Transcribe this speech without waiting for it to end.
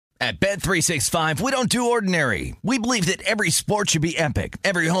At Bet365, we don't do ordinary. We believe that every sport should be epic.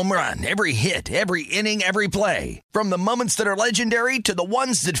 Every home run, every hit, every inning, every play. From the moments that are legendary to the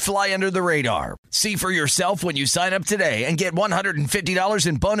ones that fly under the radar. See for yourself when you sign up today and get $150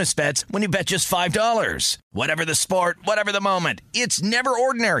 in bonus bets when you bet just $5. Whatever the sport, whatever the moment, it's never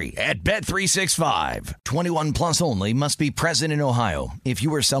ordinary at Bet365. 21 plus only. Must be present in Ohio. If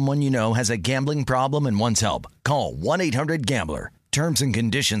you or someone you know has a gambling problem and wants help, call 1-800-GAMBLER. Terms and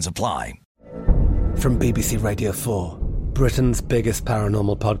conditions apply. From BBC Radio 4, Britain's biggest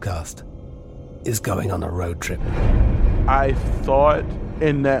paranormal podcast is going on a road trip. I thought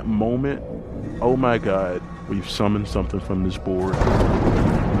in that moment, oh my God, we've summoned something from this board.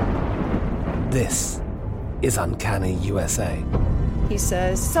 This is Uncanny USA. He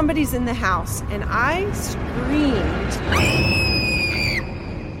says, somebody's in the house, and I screamed.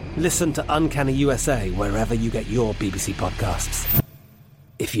 Listen to Uncanny USA wherever you get your BBC podcasts,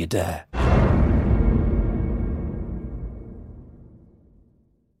 if you dare.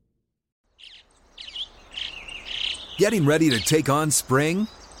 Getting ready to take on spring?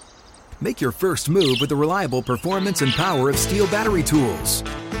 Make your first move with the reliable performance and power of Steel battery tools.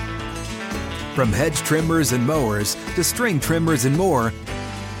 From hedge trimmers and mowers to string trimmers and more,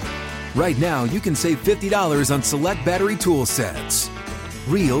 right now you can save $50 on select battery tool sets.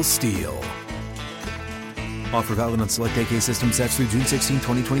 Real Steel. Offer valid on select AK system sets through June 16,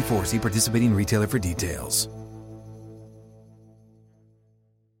 2024. See participating retailer for details.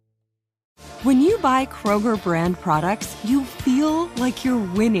 When you buy Kroger brand products, you feel like you're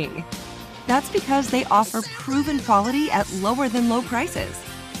winning. That's because they offer proven quality at lower than low prices.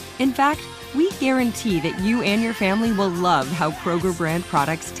 In fact, we guarantee that you and your family will love how Kroger brand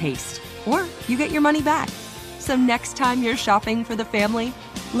products taste, or you get your money back. So next time you're shopping for the family,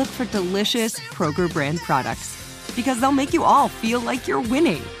 look for delicious Kroger brand products, because they'll make you all feel like you're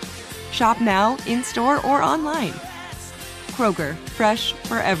winning. Shop now, in-store, or online. Kroger, fresh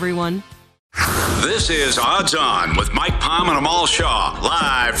for everyone. This is Odds On with Mike Palm and Amal Shaw,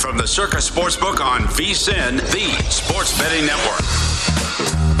 live from the Circa Sportsbook on VSiN, the Sports Betting Network.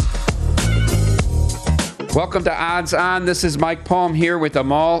 Welcome to Odds On. This is Mike Palm here with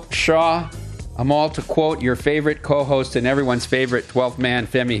Amal Shaw. Amal, to quote your favorite co-host and everyone's favorite 12th man,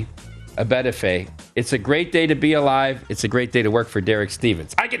 Femi Abedefe, it's a great day to be alive. It's a great day to work for Derek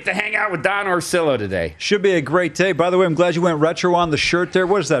Stevens. I get to hang out with Don Orsillo today. Should be a great day. By the way, I'm glad you went retro on the shirt there.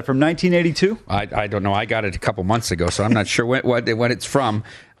 What is that, from 1982? I don't know. I got it a couple months ago, so I'm not sure what it's from.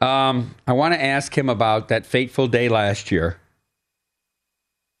 I want to ask him about that fateful day last year,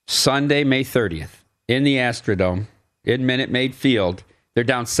 Sunday, May 30th, in the Astrodome, in Minute Maid Field. They're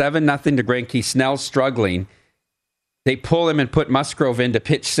down 7-0 to Greinke. Snell's struggling. They pull him and put Musgrove in to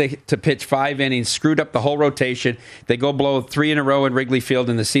pitch 5 innings, screwed up the whole rotation. They go blow 3 in a row in Wrigley Field,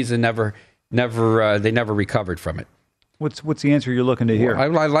 and the season they never recovered from it. What's the answer you're looking to hear?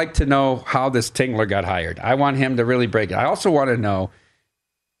 Well, I'd like to know how this Tingler got hired. I want him to really break it. I also want to know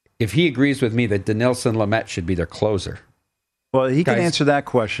if he agrees with me that Denilson Lamet should be their closer. Well, he can answer that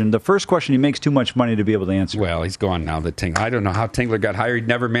question. The first question, he makes too much money to be able to answer. Well, he's gone now, the Tingler. I don't know how Tingler got hired. He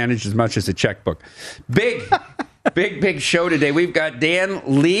never managed as much as a checkbook. Big show today. We've got Dan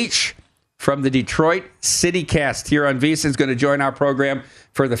Leach from the Detroit City Cast here on VSiN is going to join our program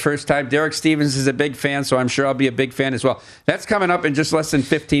for the first time. Derek Stevens is a big fan, so I'm sure I'll be a big fan as well. That's coming up in just less than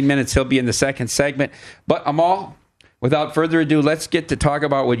 15 minutes. He'll be in the second segment. But Amal, without further ado, let's get to talk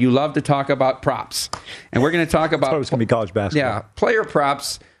about what you love to talk about, props. And we're going to talk about... I thought it was going to be college basketball. Yeah, player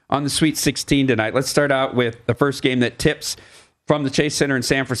props on the Sweet 16 tonight. Let's start out with the first game that tips from the Chase Center in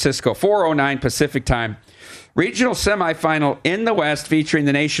San Francisco, 4:09 Pacific time. Regional semifinal in the West featuring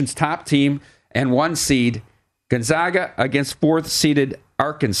the nation's top team and 1 seed, Gonzaga against 4th-seeded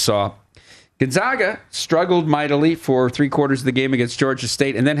Arkansas. Gonzaga struggled mightily for 3/4 of the game against Georgia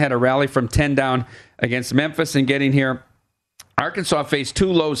State and then had a rally from 10 down against Memphis and getting here. Arkansas faced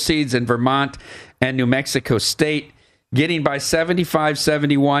 2 low seeds in Vermont and New Mexico State, getting by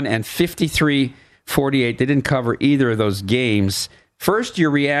 75-71 and 53-48. They didn't cover either of those games. First, your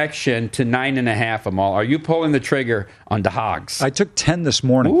reaction to 9.5, Amal. Are you pulling the trigger on the Hogs? I took 10 this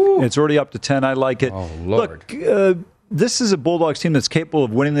morning. Ooh. It's already up to 10. I like it. Oh, Lord. Look, this is a Bulldogs team that's capable of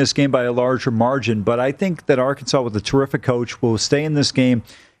winning this game by a larger margin, but I think that Arkansas, with a terrific coach, will stay in this game.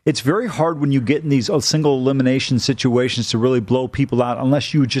 It's very hard when you get in these single elimination situations to really blow people out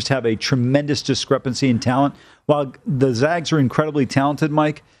unless you just have a tremendous discrepancy in talent. While the Zags are incredibly talented,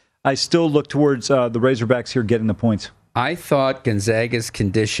 Mike, I still look towards the Razorbacks here getting the points. I thought Gonzaga's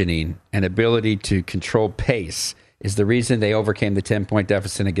conditioning and ability to control pace is the reason they overcame the 10-point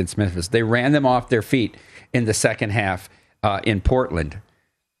deficit against Memphis. They ran them off their feet in the second half in Portland.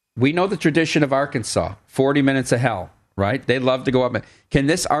 we know the tradition of Arkansas, 40 minutes of hell, right? They love to go up. Can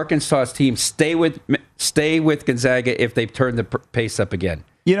this Arkansas team stay with Gonzaga if they've turned the pace up again?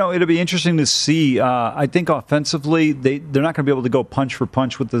 It'll be interesting to see. I think offensively, they're not going to be able to go punch for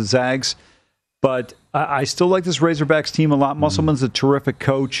punch with the Zags. But I still like this Razorbacks team a lot. Musselman's a terrific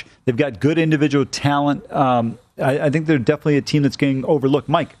coach. They've got good individual talent. I think they're definitely a team that's getting overlooked.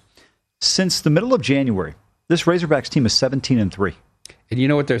 Mike, since the middle of January, this Razorbacks team is 17-3. And you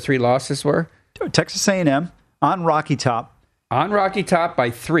know what their 3 losses were? Texas A&M, on Rocky Top. On Rocky Top by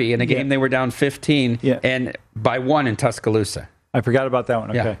 3 in a game they were down 15, and by 1 in Tuscaloosa. I forgot about that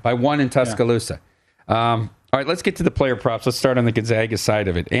one. Okay. Yeah, by 1 in Tuscaloosa. Yeah. All right, let's get to the player props. Let's start on the Gonzaga side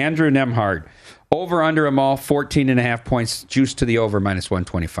of it. Andrew Nembhard, over under them all, 14.5 points, juice to the over,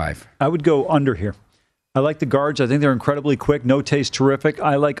 -125. I would go under here. I like the guards. I think they're incredibly quick. No taste terrific.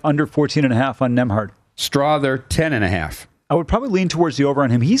 I like under 14.5 on Nembhard. Straw, they're 10.5. I would probably lean towards the over on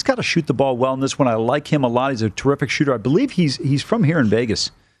him. He's got to shoot the ball well in this one. I like him a lot. He's a terrific shooter. I believe he's from here in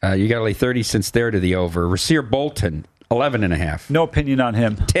Vegas. You got to lay 30 cents there to the over. Rasir Bolton, 11.5. No opinion on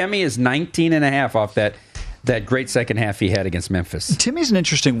him. Timmy is 19.5 off that great second half he had against Memphis. Timmy's an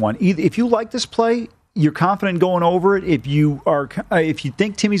interesting one. If you like this play, you're confident going over it. If you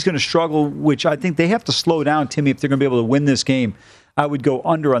think Timmy's going to struggle, which I think they have to slow down Timmy if they're going to be able to win this game, I would go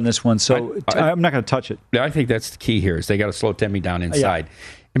under on this one. So I'm not going to touch it. I think that's the key here is they got to slow Timmy down inside. Yeah.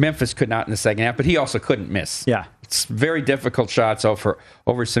 And Memphis could not in the second half, but he also couldn't miss. Yeah. It's very difficult shots over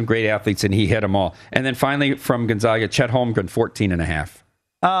some great athletes, and he hit them all. And then finally from Gonzaga, Chet Holmgren, 14.5.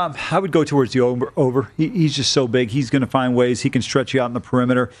 I would go towards the over. He's just so big. He's going to find ways. He can stretch you out in the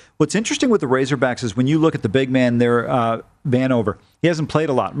perimeter. What's interesting with the Razorbacks is when you look at the big man there, Vanover, he hasn't played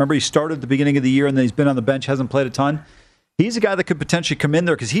a lot. Remember, he started at the beginning of the year, and then he's been on the bench, hasn't played a ton. He's a guy that could potentially come in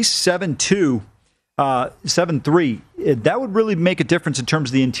there because he's 7'2", 7'3". That would really make a difference in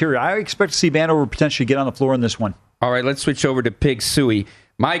terms of the interior. I expect to see Vanover potentially get on the floor in this one. All right, let's switch over to Pig Suey.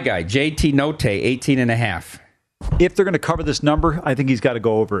 My guy, JT Note, 18.5. If they're going to cover this number, I think he's got to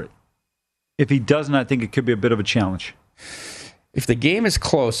go over it. If he doesn't, I think it could be a bit of a challenge. If the game is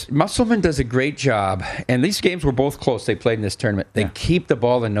close, Musselman does a great job, and these games were both close they played in this tournament. They keep the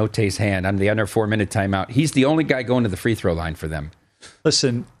ball in Note's hand on the under 4-minute timeout. He's the only guy going to the free throw line for them.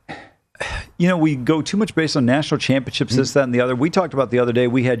 Listen, we go too much based on national championships, this, that, and the other. We talked about the other day,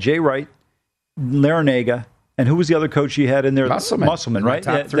 we had Jay Wright, Larinaga, and who was the other coach you had in there? Musselman, right?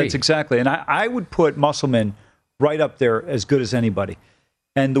 Top 3. That's exactly. And I would put Musselman right up there as good as anybody.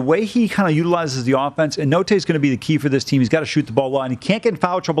 And the way he kind of utilizes the offense, and Note is going to be the key for this team. He's got to shoot the ball well, and he can't get in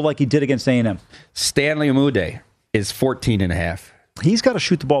foul trouble like he did against A&M. Stanley Umude is 14.5. He's got to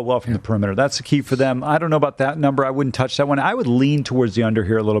shoot the ball well from the perimeter. That's the key for them. I don't know about that number. I wouldn't touch that one. I would lean towards the under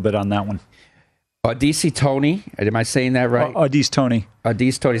here a little bit on that one. Audice Toney, am I saying that right? Audice Toney.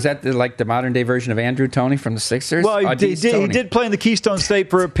 Audice Toney. Is that like the modern-day version of Andrew Toney from the Sixers? Well, he did play in the Keystone State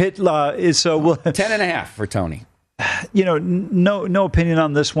for a pit. So 10.5 for Toney. No opinion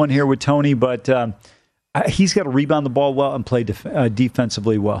on this one here with Toney, but he's got to rebound the ball well and play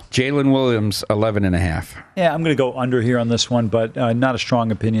defensively well. Jalen Williams, 11.5. Yeah, I'm going to go under here on this one, but not a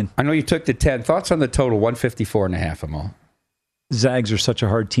strong opinion. I know you took the 10. Thoughts on the total, 154.5, Amal? Zags are such a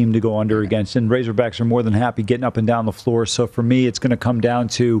hard team to go under against, and Razorbacks are more than happy getting up and down the floor. So for me, it's going to come down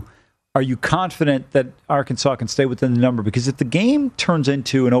to, are you confident that Arkansas can stay within the number? Because if the game turns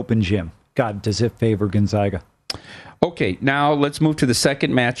into an open gym, God, does it favor Gonzaga? Okay, now let's move to the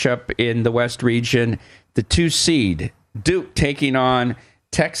second matchup in the West region. The 2 seed, Duke, taking on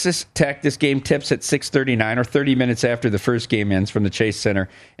Texas Tech. This game tips at 6:39 or 30 minutes after the first game ends from the Chase Center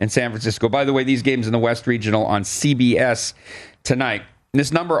in San Francisco. By the way, these games in the West Regional on CBS tonight.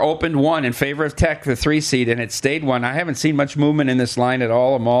 This number opened 1 in favor of Tech, the 3 seed, and it stayed 1. I haven't seen much movement in this line at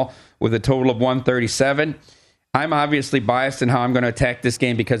all. I'm all with a total of 137. I'm obviously biased in how I'm going to attack this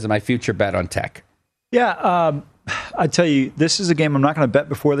game because of my future bet on Tech. Yeah, I tell you, this is a game I'm not going to bet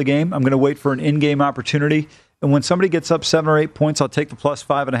before the game. I'm going to wait for an in-game opportunity. And when somebody gets up 7 or 8 points, I'll take the plus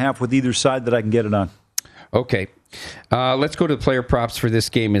 5.5 with either side that I can get it on. Okay. Let's go to the player props for this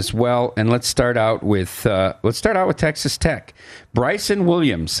game as well. And let's start out with Texas Tech. Bryson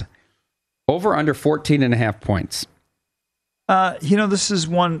Williams, over under 14.5 points. This is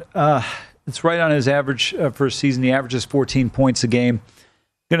one, it's right on his average for a season. He averages 14 points a game.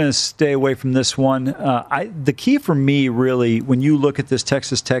 Going to stay away from this one. The key for me, really, when you look at this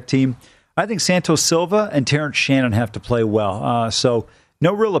Texas Tech team, I think Santos Silva and Terrence Shannon have to play well. So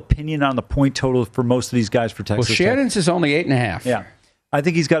no real opinion on the point total for most of these guys for Texas Tech. Well, Shannon's is only 8.5. Yeah. I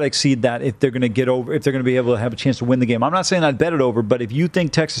think he's got to exceed that if they're going to get over, if they're going to be able to have a chance to win the game. I'm not saying I'd bet it over, but if you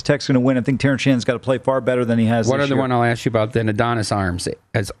think Texas Tech's going to win, I think Terrence Shannon's got to play far better than he has One this other year. one I'll ask you about then, Adonis Arms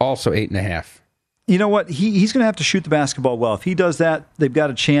is also 8.5. You know what? He's going to have to shoot the basketball well. If he does that, they've got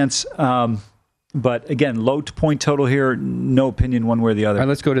a chance. But again, low point total here, no opinion one way or the other. All right,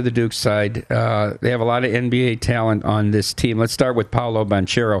 let's go to the Duke side. They have a lot of NBA talent on this team. Let's start with Paolo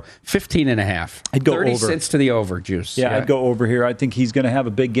Banchero, 15.5. I'd go 30 over. cents to the over, Juice. Yeah, I'd go over here. I think he's going to have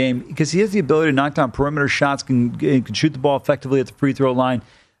a big game because he has the ability to knock down perimeter shots, can shoot the ball effectively at the free throw line.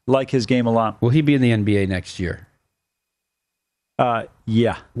 Like his game a lot. Will he be in the NBA next year?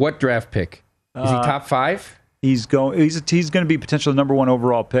 Yeah. What draft pick? Is he top 5? He's going to be potentially number 1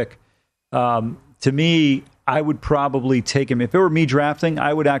 overall pick. To me, I would probably take him. If it were me drafting,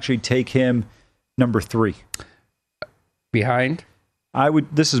 I would actually take him number 3. Behind?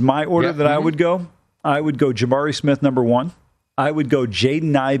 This is my order that I would go. I would go Jabari Smith number 1. I would go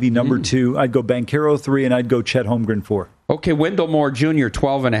Jaden Ivey number 2. I'd go Banchero 3, and I'd go Chet Holmgren 4. Okay, Wendell Moore Jr.,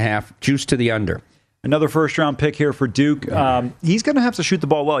 12.5. Juice to the under. Another first-round pick here for Duke. He's going to have to shoot the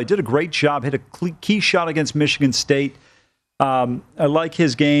ball well. He did a great job, hit a key shot against Michigan State. I like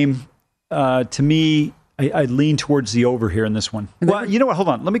his game. To me, I lean towards the over here in this one. Well, you know what? Hold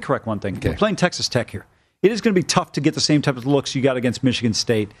on. Let me correct one thing. Okay. We're playing Texas Tech here. It is going to be tough to get the same type of looks you got against Michigan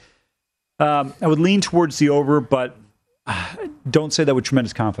State. I would lean towards the over, but don't say that with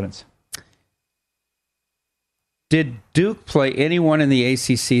tremendous confidence. Did Duke play anyone in the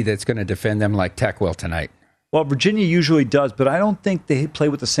ACC that's going to defend them like Tech will tonight? Well, Virginia usually does, but I don't think they play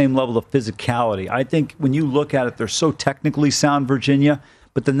with the same level of physicality. I think when you look at it, they're so technically sound, Virginia,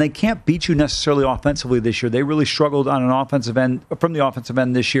 but then they can't beat you necessarily offensively this year. They really struggled on an offensive end, from the offensive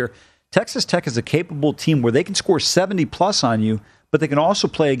end this year. Texas Tech is a capable team where they can score 70-plus on you, but they can also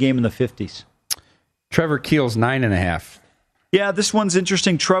play a game in the 50s. Trevor Keels, 9.5. Yeah, this one's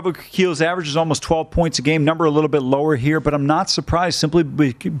interesting. Trevor Keels averages almost 12 points a game, number a little bit lower here, but I'm not surprised simply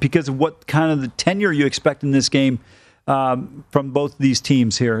because of what kind of the tenure you expect in this game from both of these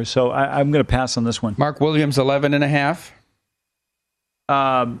teams here. So I'm going to pass on this one. Mark Williams, 11.5.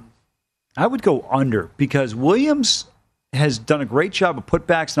 I would go under because Williams has done a great job of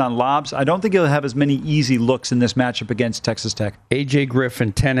putbacks and on lobs. I don't think he'll have as many easy looks in this matchup against Texas Tech. A.J.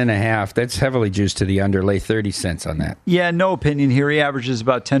 Griffin, 10.5. That's heavily juiced to the under. Lay 30 cents on that. Yeah, no opinion here. He averages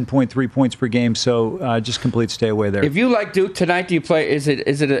about 10.3 points per game, so just complete stay away there. If you like Duke tonight, do you play? Is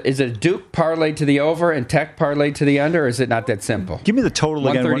it a Duke parlay to the over and Tech parlay to the under, or is it not that simple? Give me the total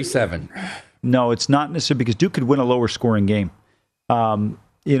again. 137. No, it's not necessarily because Duke could win a lower scoring game.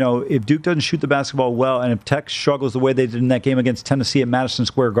 If Duke doesn't shoot the basketball well and if Tech struggles the way they did in that game against Tennessee at Madison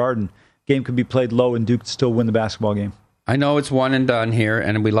Square Garden, game could be played low and Duke could still win the basketball game. I know it's one and done here,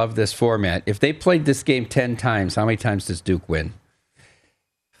 and we love this format. If they played this game 10 times, how many times does Duke win?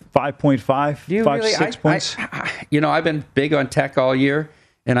 5.5, 6 points. I've been big on Tech all year,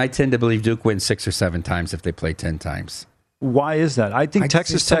 and I tend to believe Duke wins 6 or 7 times if they play 10 times. Why is that? I think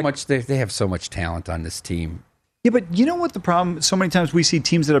Texas Tech... They have so much talent on this team. Yeah, but you know what the problem? So many times we see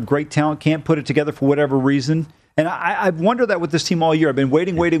teams that have great talent can't put it together for whatever reason. And I've wondered that with this team all year. I've been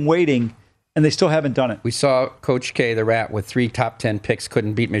waiting, and they still haven't done it. We saw Coach K, the Rat, with 3 top 10 picks,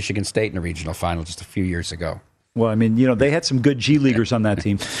 couldn't beat Michigan State in a regional final just a few years ago. Well, I mean, they had some good G Leaguers on that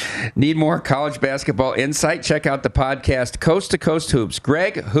team. Need more college basketball insight? Check out the podcast Coast to Coast Hoops.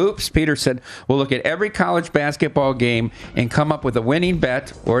 Greg Hoops Peterson will look at every college basketball game and come up with a winning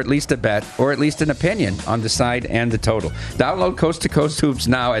bet, or at least an opinion on the side and the total. Download Coast to Coast Hoops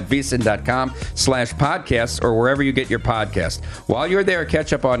now at vsin.com/podcasts or wherever you get your podcast. While you're there,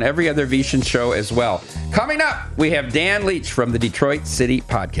 catch up on every other VSiN show as well. Coming up, we have Dan Leach from the Detroit City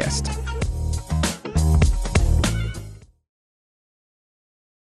Podcast.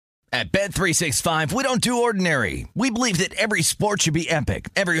 At Bet365, we don't do ordinary. We believe that every sport should be epic.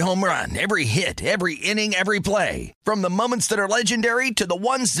 Every home run, every hit, every inning, every play. From the moments that are legendary to the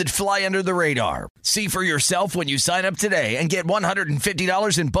ones that fly under the radar. See for yourself when you sign up today and get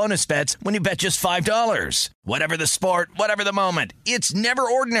 $150 in bonus bets when you bet just $5. Whatever the sport, whatever the moment, it's never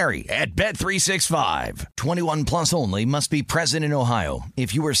ordinary at Bet365. 21 plus only. Must be present in Ohio.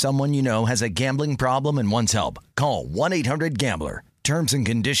 If you or someone you know has a gambling problem and wants help, call 1-800-GAMBLER. Terms and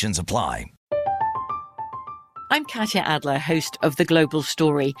conditions apply. I'm Katya Adler, host of The Global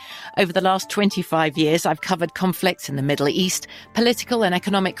Story. Over the last 25 years, I've covered conflicts in the Middle East, political and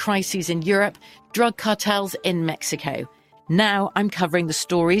economic crises in Europe, drug cartels in Mexico. Now I'm covering the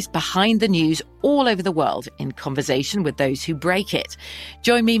stories behind the news all over the world in conversation with those who break it.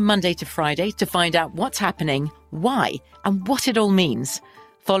 Join me Monday to Friday to find out what's happening, why, and what it all means.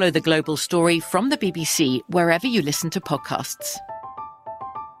 Follow The Global Story from the BBC wherever you listen to podcasts.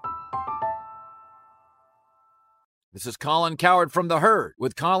 This is Colin Cowherd from The Herd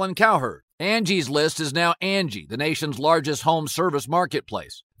with Colin Cowherd. Angie's List is now Angie, the nation's largest home service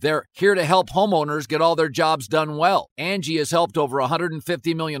marketplace. They're here to help homeowners get all their jobs done well. Angie has helped over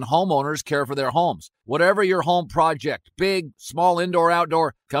 150 million homeowners care for their homes. Whatever your home project, big, small, indoor,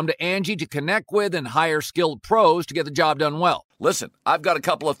 outdoor, come to Angie to connect with and hire skilled pros to get the job done well. Listen, I've got a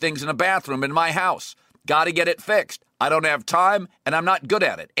couple of things in a bathroom in my house. Got to get it fixed. I don't have time, and I'm not good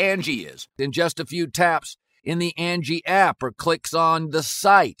at it. Angie is. In just a few taps in the Angie app or clicks on the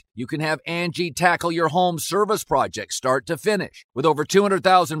site, you can have Angie tackle your home service project start to finish. With over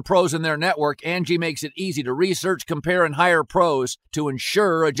 200,000 pros in their network, Angie makes it easy to research, compare, and hire pros to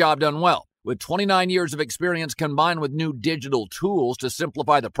ensure a job done well. With 29 years of experience combined with new digital tools to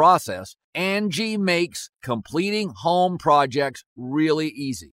simplify the process, Angie makes completing home projects really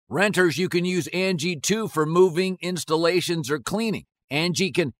easy. Renters, you can use Angie too for moving, installations, or cleaning.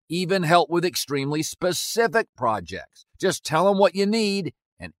 Angie can even help with extremely specific projects. Just tell them what you need,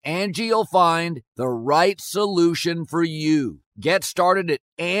 and Angie will find the right solution for you. Get started at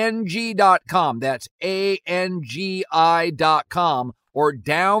Angie.com. That's ANGI.com, or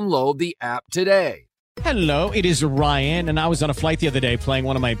download the app today. Hello, it is Ryan, and I was on a flight the other day playing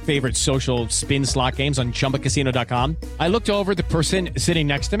one of my favorite social spin slot games on ChumbaCasino.com. I looked over at the person sitting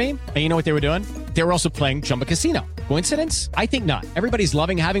next to me, and you know what they were doing? They were also playing Chumba Casino. Coincidence? I think not. Everybody's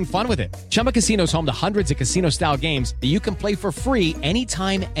loving having fun with it. Chumba Casino is home to hundreds of casino-style games that you can play for free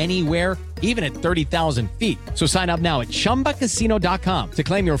anytime, anywhere, even at 30,000 feet. So sign up now at ChumbaCasino.com to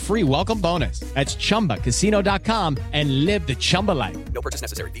claim your free welcome bonus. That's ChumbaCasino.com and live the Chumba life. No purchase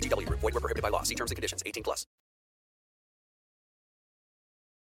necessary. VGW. Void where prohibited by law. See terms and conditions. 18+.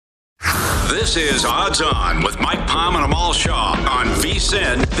 This is Odds On with Mike Palm and Amal Shaw on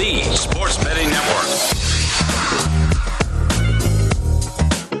VSiN, the Sports Betting Network.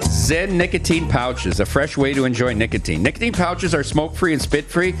 Zen nicotine pouches, a fresh way to enjoy nicotine. Nicotine pouches are smoke-free and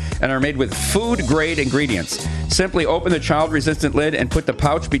spit-free and are made with food-grade ingredients. Simply open the child-resistant lid and put the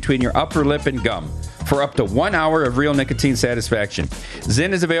pouch between your upper lip and gum for up to 1 hour of real nicotine satisfaction.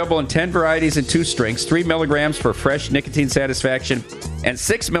 Zyn is available in 10 varieties and 2 strengths, 3 milligrams for fresh nicotine satisfaction, and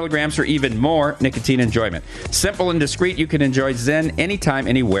 6 milligrams for even more nicotine enjoyment. Simple and discreet, you can enjoy Zyn anytime,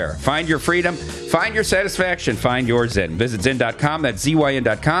 anywhere. Find your freedom, find your satisfaction, find your Zyn. Visit Zyn.com, that's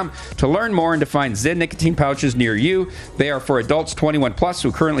ZYN.com, to learn more and to find Zyn nicotine pouches near you. They are for adults 21 plus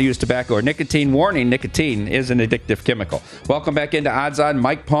who currently use tobacco or nicotine. Warning, nicotine is an addictive chemical. Welcome back into Odds On.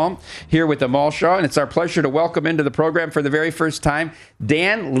 Mike Palm here with Amal Shaw, and it's our pleasure to welcome into the program for the very first time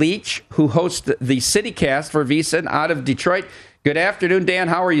Dan Leach, who hosts the CityCast for VSiN out of Detroit. Good afternoon, Dan.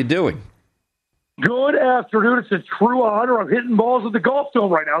 How are you doing? Good afternoon. It's a true honor. I'm hitting balls at the golf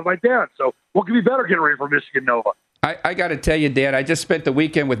dome right now with my dad. So what could be better getting ready for Michigan Nova? I got to tell you, Dan, I just spent the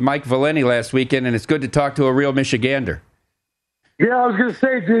weekend with Mike Valenti last weekend, and it's good to talk to a real Michigander. Yeah, I was going to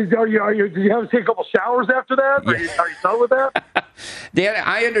say, did you have to take a couple showers after that? Are you done with that? Dan,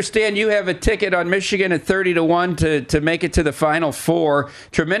 I understand you have a ticket on Michigan at 30-1 to make it to the Final Four.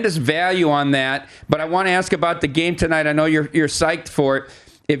 Tremendous value on that. But I want to ask about the game tonight. I know you're psyched for it.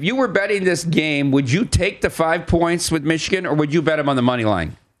 If you were betting this game, would you take the 5 points with Michigan, or would you bet them on the money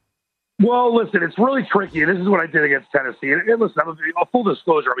line? Well, listen, it's really tricky, and this is what I did against Tennessee. And listen, a full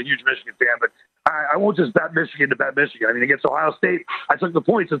disclosure, I'm a huge Michigan fan, but I won't just bet Michigan to bet Michigan. I mean, against Ohio State, I took the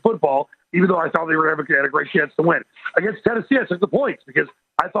points in football, even though I thought they had a great chance to win. Against Tennessee, I took the points because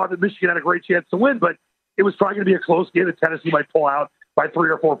I thought that Michigan had a great chance to win, but it was probably going to be a close game that Tennessee might pull out by 3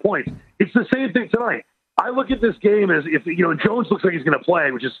 or 4 points. It's the same thing tonight. I look at this game as if, Jones looks like he's going to play,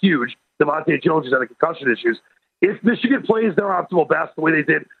 which is huge. Devontae Jones has had concussion issues. If Michigan plays their optimal best the way they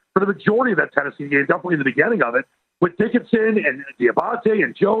did for the majority of that Tennessee game, definitely in the beginning of it, with Dickinson and Diabate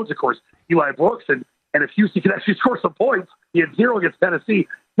and Jones, of course, Eli Brooks, and if Houston can actually score some points, he had 0 against Tennessee,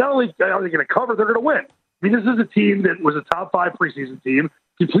 not only are they going to cover, they're going to win. I mean, this is a team that was a top 5 preseason team,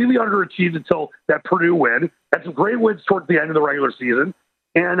 completely underachieved until that Purdue win, had some great wins towards the end of the regular season.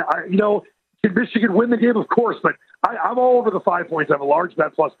 And, can Michigan win the game? Of course, but I'm all over the 5 points. I have a large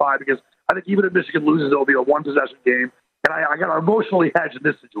bet +5 because I think even if Michigan loses, it'll be a one-possession game. And I got to emotionally hedge in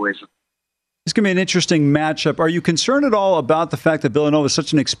this situation. It's going to be an interesting matchup. Are you concerned at all about the fact that Villanova is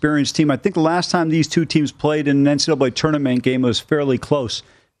such an experienced team? I think the last time these two teams played in an NCAA tournament game, it was fairly close.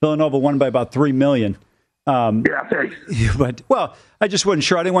 Villanova won by about $3 million. Yeah, thanks. But, well, I just wasn't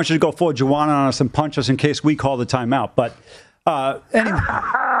sure. I didn't want you to go full Juwan on us and punch us in case we call the timeout. But anyway.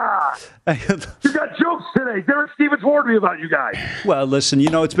 You got jokes today. Derek Stevens warned me about you guys. Well, listen,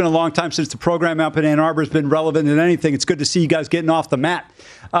 it's been a long time since the program up in Ann Arbor has been relevant in anything. It's good to see you guys getting off the mat.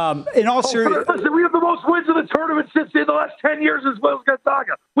 In all seriousness, listen, we have the most wins in the tournament since in the last 10 years as well as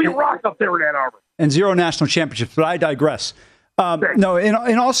Gonzaga. We rock up there in Ann Arbor. and 0 national championships, but I digress. No, in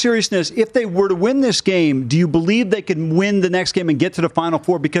all seriousness, if they were to win this game, do you believe they can win the next game and get to the Final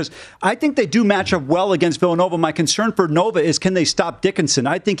Four? Because I think they do match up well against Villanova. My concern for Nova is, can they stop Dickinson?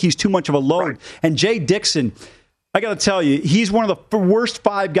 I think he's too much of a load. Right. And Jay Dixon, I got to tell you, he's one of the worst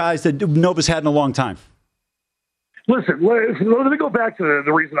 5 guys that Nova's had in a long time. Listen, let me go back to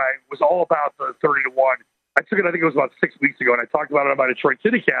the reason I was all about the 30-1. I took it, I think it was about 6 weeks ago, and I talked about it on my Detroit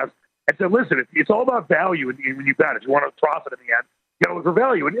CityCast. I said, listen, it's all about value when you bet. If you want to profit in the end, you got to look for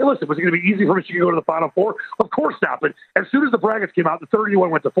value. And listen, was it going to be easy for Michigan to go to the Final Four? Of course not. But as soon as the brackets came out, the 30-1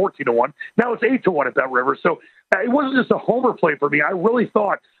 went to 14-1. Now it's 8-1 at Bet River. So it wasn't just a homer play for me. I really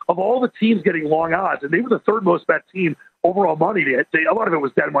thought of all the teams getting long odds, and they were the third most bet team overall money. A lot of it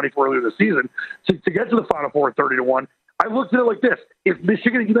was dead money for earlier this season to get to the Final Four at 30-1. I looked at it like this. If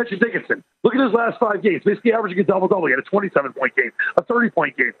Michigan, you mentioned Dickinson, look at his last 5 games, basically averaging a double-double. He had a 27-point game, a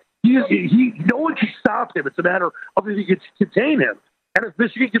 30-point game. No one can stop him. It's a matter of if you can contain him. And if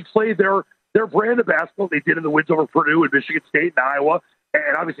Michigan can play their brand of basketball, they did in the wins over Purdue and Michigan State and Iowa,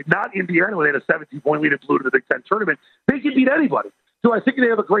 and obviously not Indiana when they had a 17-point lead and flew to the Big Ten tournament, they can beat anybody. So I think they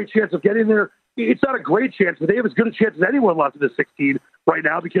have a great chance of getting there. It's not a great chance, but they have as good a chance as anyone left in the 16 right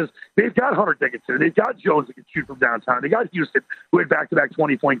now because they've got Hunter Dickinson, and they've got Jones that can shoot from downtown. They got Houston, who had back-to-back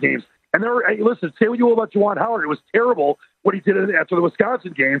 20-point games. And listen, say what you will about Juwan Howard. It was terrible what he did after the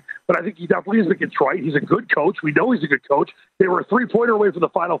Wisconsin game, but I think he definitely is a Detroit. He's a good coach. We know he's a good coach. They were a 3-pointer away from the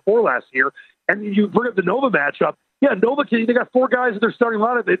Final Four last year. And you bring up the Nova matchup. Yeah, Nova, they got 4 guys in their starting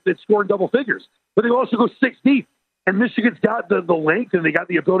lineup that score in double figures, but they also go 6 deep. And Michigan's got the length and they got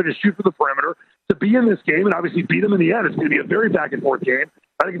the ability to shoot from the perimeter to be in this game and obviously beat them in the end. It's going to be a very back-and-forth game.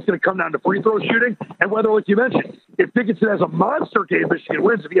 I think it's going to come down to free throw shooting and whether, like you mentioned, if Dickinson has a monster game, Michigan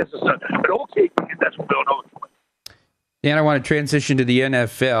wins. If he has an okay game, that's what Villanova can win. Dan, I want to transition to the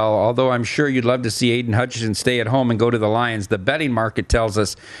NFL, although I'm sure you'd love to see Aiden Hutchinson stay at home and go to the Lions. The betting market tells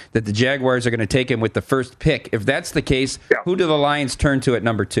us that the Jaguars are going to take him with the first pick. If that's the case, who do the Lions turn to at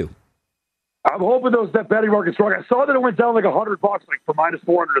number 2? I'm hoping that betting market's wrong. I saw that it went down like $100, like from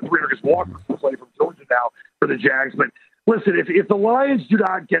 -400 to 300, because Walker's playing from Georgia now for the Jags. But listen, if the Lions do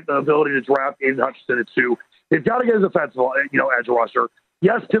not get the ability to draft Aiden Hutchinson at 2, they've got to get his offensive, edge rusher.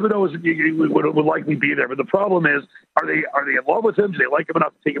 Yes, Thibodeau would likely be there, but the problem is, are they in love with him? Do they like him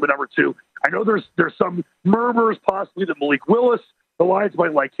enough to take him at number 2? I know there's some murmurs possibly that Malik Willis, the Lions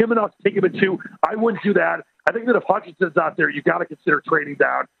might like him enough to take him at 2. I wouldn't do that. I think that if Hutchinson's out there, you've got to consider trading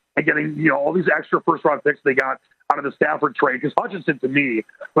down and getting, all these extra first-round picks they got out of the Stafford trade. Because Hutchinson, to me,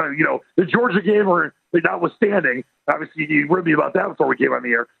 the Georgia game, or notwithstanding, obviously you ribbed me about that before we came on the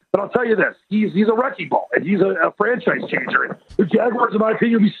air. But I'll tell you this, he's a wrecking ball, and he's a franchise changer. And the Jaguars, in my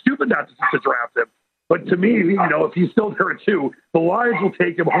opinion, would be stupid not to draft him. But to me, if he's still there at 2, the Lions will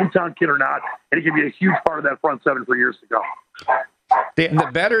take him, hometown kid or not, and he can be a huge part of that front 7 for years to come. The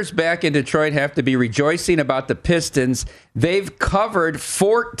bettors back in Detroit have to be rejoicing about the Pistons. They've covered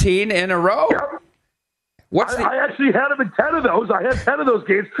 14 in a row. Yep. I actually had them in 10 of those. I had 10 of those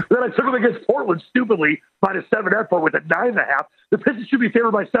games. Then I took them against Portland, stupidly, -7.5 with a 9.5. The Pistons should be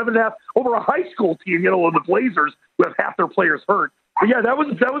favored by 7.5 over a high school team, the Blazers, who have half their players hurt. But yeah, that was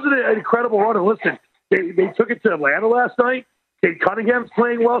an incredible run. And listen, they took it to Atlanta last night. Kate Cunningham's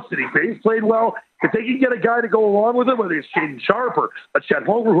playing well. Sidney Bay's played well. If they can get a guy to go along with him, whether it's Shaden Sharp or a Chet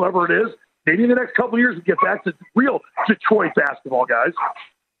Holmgren, whoever it is, maybe in the next couple of years we get back to real Detroit basketball, guys.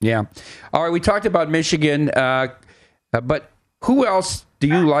 Yeah. All right, we talked about Michigan, but who else do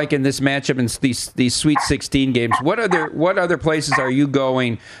you like in this matchup in these Sweet 16 games? What other places are you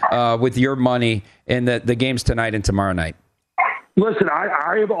going with your money in the games tonight and tomorrow night? Listen,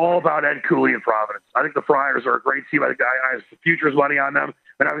 I am all about Ed Cooley and Providence. I think the Friars are a great team. I think I have futures money on them.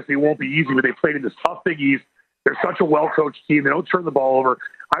 And obviously it won't be easy, but they played in this tough Big East. They're such a well-coached team. They don't turn the ball over.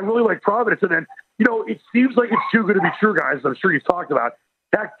 I really like Providence. And then, it seems like it's too good to be true, guys. I'm sure you've talked about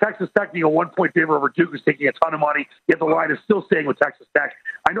Texas Tech being a 1-point favor over Duke, who's taking a ton of money, yet the line is still staying with Texas Tech.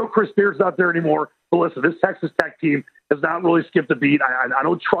 I know Chris Beard's not there anymore, but listen, this Texas Tech team has not really skipped a beat. I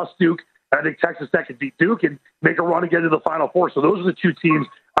don't trust Duke. I think Texas Tech can beat Duke and make a run and get to the Final Four. So those are the 2 teams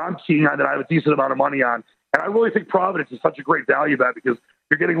I'm keying on that I have a decent amount of money on. And I really think Providence is such a great value bet because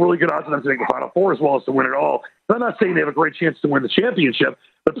you're getting really good odds on them to make the Final Four as well as to win it all. And I'm not saying they have a great chance to win the championship,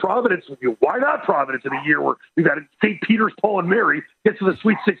 but Providence, why not Providence in a year where we've had St. Peter's, Paul, and Mary get to the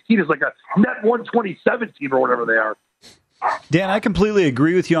Sweet 16 as like a net 127 team or whatever they are? Dan, I completely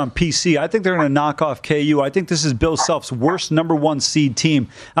agree with you on PC. I think they're going to knock off KU. I think this is Bill Self's worst number 1 seed team.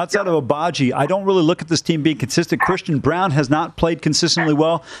 Outside of Abaji, I don't really look at this team being consistent. Christian Brown has not played consistently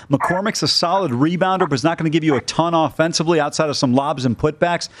well. McCormick's a solid rebounder, but is not going to give you a ton offensively outside of some lobs and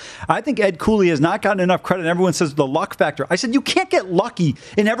putbacks. I think Ed Cooley has not gotten enough credit. Everyone says the luck factor. I said you can't get lucky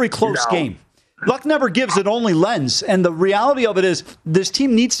in every close game. Luck never gives, it only lends. And the reality of it is this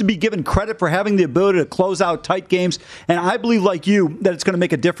team needs to be given credit for having the ability to close out tight games. And I believe, like you, that it's going to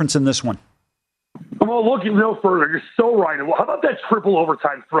make a difference in this one. Well, looking no further, you're so right. Well, how about that triple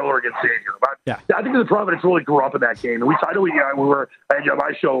overtime thriller against Xavier? I think the Providence really grew up in that game. And I know we were at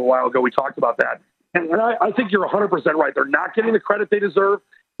my show a while ago. We talked about that. And I think you're 100% right. They're not getting the credit they deserve.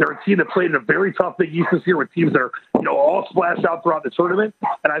 They're a team that played in a very tough Big East this year with teams that are, all splashed out throughout the tournament.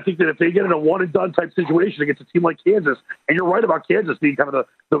 And I think that if they get in a one-and-done type situation against a team like Kansas, and you're right about Kansas being kind of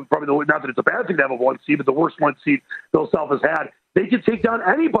probably not that it's a bad thing to have a 1 seed, but the worst 1 seed Bill Self has had, they can take down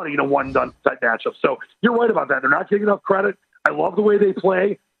anybody in a one-and-done type matchup. So you're right about that. They're not getting enough credit. I love the way they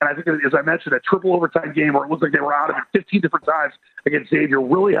play. And I think, as I mentioned, that triple overtime game where it looked like they were out of it 15 different times against Xavier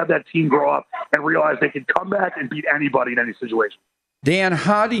really had that team grow up and realize they can come back and beat anybody in any situation. Dan,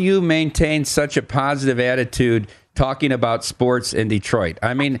 how do you maintain such a positive attitude talking about sports in Detroit?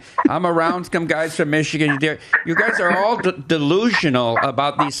 I mean, I'm around some guys from Michigan. You guys are all delusional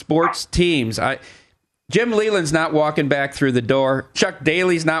about these sports teams. Jim Leland's not walking back through the door. Chuck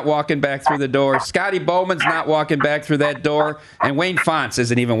Daly's not walking back through the door. Scotty Bowman's not walking back through that door. And Wayne Fonts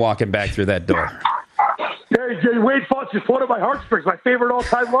isn't even walking back through that door. Hey, Wayne Fonts is one of my heartstrings, my favorite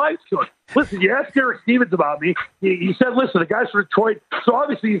all-time lines to it. Listen, you asked Derek Stevens about me. He said, listen, the guy's from Detroit, so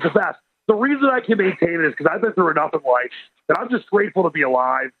obviously he's the best. The reason I can maintain it is because I've been through enough in life that I'm just grateful to be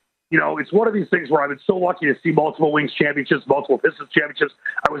alive. It's one of these things where I've been so lucky to see multiple Wings championships, multiple Pistons championships.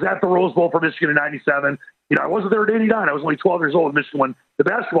 I was at the Rose Bowl for Michigan in 97. I wasn't there in 89. I was only 12 years old when Michigan won the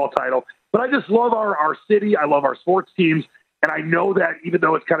basketball title. But I just love our city. I love our sports teams. And I know that even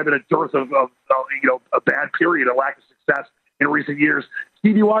though it's kind of been a dearth of a bad period, a lack of success in recent years,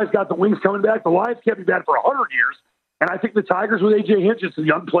 Stevie Y's got the Wings coming back. The Lions can't be bad for 100 years. And I think the Tigers with A.J. Hinch and some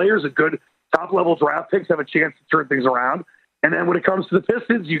young players and good top-level draft picks have a chance to turn things around. And then when it comes to the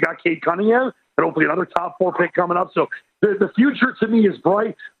Pistons, you got Cade Cunningham and hopefully another top 4 pick coming up. So the future to me is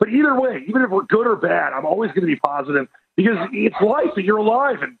bright. But either way, even if we're good or bad, I'm always going to be positive because it's life and you're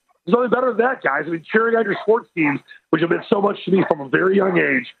alive. And there's nothing better than that, guys. I mean, cheering on your sports teams, which have meant so much to me from a very young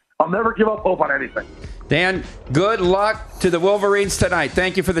age. I'll never give up hope on anything. Dan, good luck to the Wolverines tonight.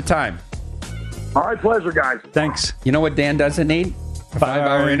 Thank you for the time. All right, pleasure, guys. Thanks. You know what Dan doesn't need? A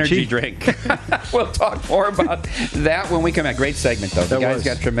 5-hour energy drink. We'll talk more about that when we come back. Great segment, though. The guy's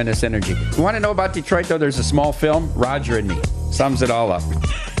got tremendous energy. You want to know about Detroit, though? There's a small film, Roger and Me. Sums it all up.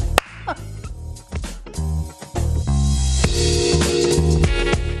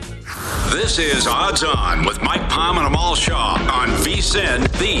 This is Odds On with Mike Palm and Amal Shaw on VSiN,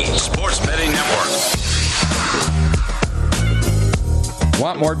 the Sports Betting Network.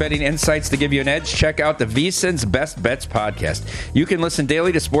 Want more betting insights to give you an edge? Check out the VSiN's Best Bets podcast. You can listen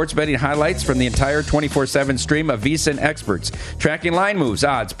daily to sports betting highlights from the entire 24/7 stream of VSiN experts, tracking line moves,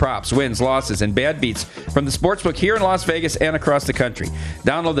 odds, props, wins, losses, and bad beats from the sportsbook here in Las Vegas and across the country.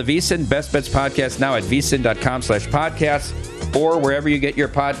 Download the VSiN Best Bets podcast now at vsin.com/podcasts or wherever you get your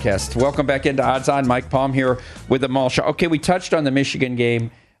podcasts. Welcome back into Odds On. Mike Palm here with Amal Shaw. Okay, we touched on the Michigan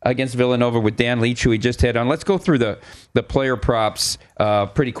game against Villanova with Dan Leach, who we just had on. Let's go through the player props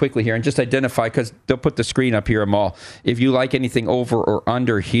pretty quickly here and just identify, because they'll put the screen up here, Amal, if you like anything over or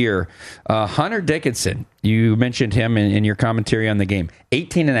under here. Hunter Dickinson, you mentioned him in your commentary on the game.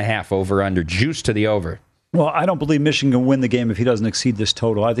 18.5 over under, juice to the over. Well, I don't believe Michigan can win the game if he doesn't exceed this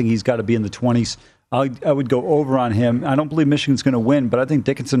total. I think he's got to be in the 20s. I would go over on him. I don't believe Michigan's going to win, but I think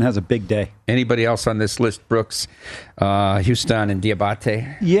Dickinson has a big day. Anybody else on this list? Brooks, Houston, and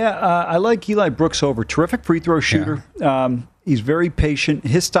Diabate? Yeah, I like Eli Brooks over. Terrific free throw shooter. Yeah. He's very patient.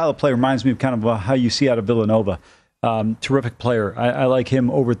 His style of play reminds me of kind of how you see out of Villanova. Terrific player. I like him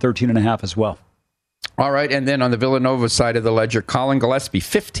over 13.5 as well. All right, and then on the Villanova side of the ledger, Colin Gillespie,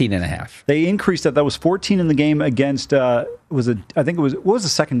 15.5. They increased that. That was 14 in the game against, what was the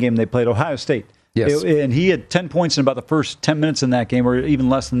second game they played? Ohio State. Yes. And he had 10 points in about the first 10 minutes in that game, or even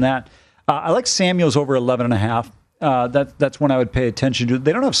less than that. I like Samuels over 11.5. That's when I would pay attention to.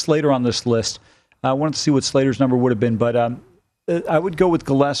 They don't have Slater on this list. I wanted to see what Slater's number would have been, but I would go with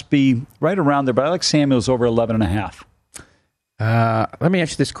Gillespie right around there, but I like Samuels over 11.5. Let me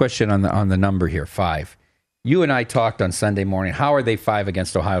ask you this question on the number here, 5. You and I talked on Sunday morning. How are they 5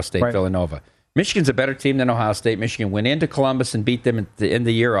 against Ohio State, right. Villanova? Michigan's a better team than Ohio State. Michigan went into Columbus and beat them at the end of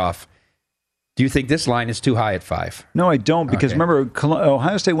the year off. Do you think this line is too high at 5? No, I don't, because remember,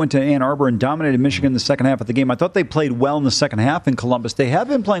 Ohio State went to Ann Arbor and dominated Michigan in the second half of the game. I thought they played well in the second half in Columbus. They have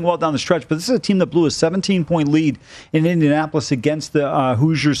been playing well down the stretch, but this is a team that blew a 17-point lead in Indianapolis against the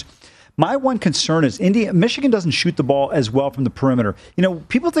Hoosiers. My one concern is Michigan doesn't shoot the ball as well from the perimeter. You know,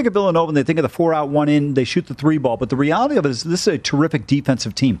 people think of Villanova and they think of the 4-out, 1-in, they shoot the 3 ball, but the reality of it is this is a terrific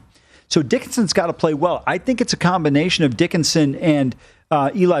defensive team. So Dickinson's got to play well. I think it's a combination of Dickinson and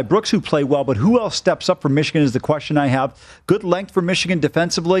Eli Brooks who play well, but who else steps up for Michigan is the question I have. Good length for Michigan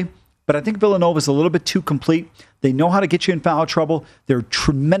defensively, but I think Villanova's a little bit too complete. They know how to get you in foul trouble. They're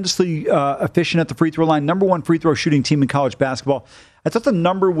tremendously efficient at the free throw line. Number 1 free throw shooting team in college basketball. I thought the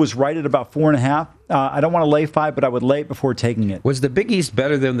number was right at about 4.5. I don't want to lay 5, but I would lay it before taking it. Was the Big East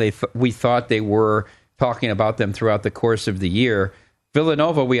better than we thought they were, talking about them throughout the course of the year?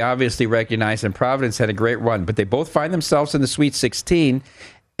 Villanova, we obviously recognize, and Providence had a great run, but they both find themselves in the Sweet 16,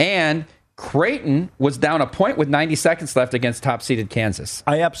 and Creighton was down a point with 90 seconds left against top-seeded Kansas.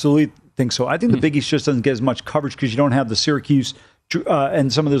 I absolutely think so. I think the Big East just doesn't get as much coverage because you don't have the Syracuse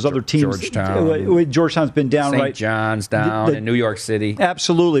and some of those other teams. Georgetown's been down, right? St. John's down in New York City.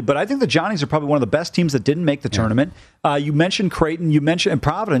 Absolutely. But I think the Johnnies are probably one of the best teams that didn't make the tournament. You mentioned Creighton. You mentioned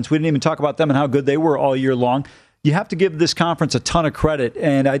Providence. We didn't even talk about them and how good they were all year long. You have to give this conference a ton of credit,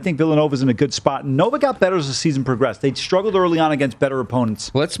 and I think Villanova's in a good spot. Nova got better as the season progressed. They struggled early on against better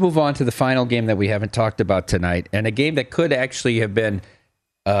opponents. Let's move on to the final game that we haven't talked about tonight, and a game that could actually have been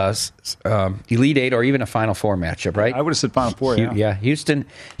Elite Eight or even a Final Four matchup, right? I would have said Final Four, yeah. Houston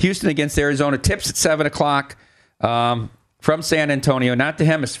against Arizona. Tips at 7 o'clock from San Antonio, not the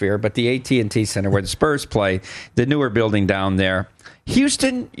Hemisphere, but the AT&T Center where the Spurs play, the newer building down there.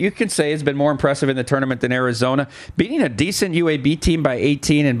 Houston, you can say, has been more impressive in the tournament than Arizona, beating a decent UAB team by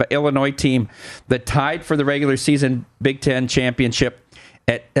 18 and an Illinois team that tied for the regular season Big Ten championship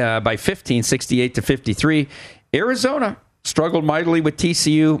by 15, 68-53. Arizona struggled mightily with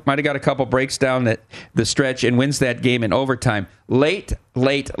TCU, might have got a couple breaks down the stretch and wins that game in overtime. Late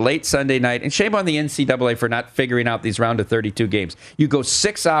Sunday night. And shame on the NCAA for not figuring out these round of 32 games. You go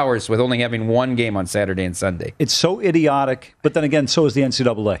 6 hours with only having one game on Saturday and Sunday. It's so idiotic, but then again, so is the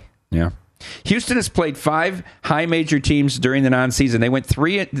NCAA. Yeah. Houston has played 5 high major teams during the non-season. They went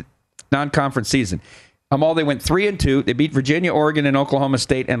 3 non-conference season. They went 3-2. They beat Virginia, Oregon, and Oklahoma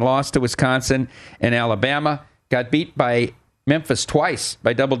State and lost to Wisconsin and Alabama. Got beat by Memphis twice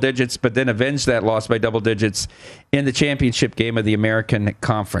by double digits, but then avenged that loss by double digits in the championship game of the American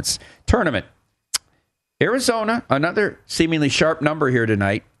Conference Tournament. Arizona, another seemingly sharp number here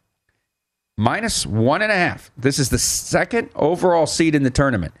tonight, -1.5. This is the second overall seed in the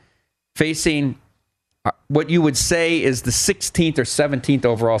tournament, facing what you would say is the 16th or 17th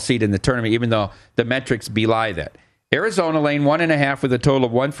overall seed in the tournament, even though the metrics belie that. Arizona laying 1.5 with a total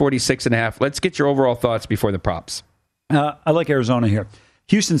of 146.5. Let's get your overall thoughts before the props. I like Arizona here.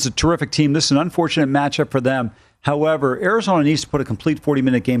 Houston's a terrific team. This is an unfortunate matchup for them. However, Arizona needs to put a complete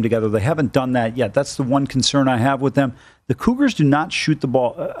 40-minute game together. They haven't done that yet. That's the one concern I have with them. The Cougars do not shoot the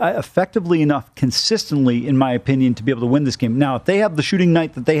ball effectively enough, consistently, in my opinion, to be able to win this game. Now, if they have the shooting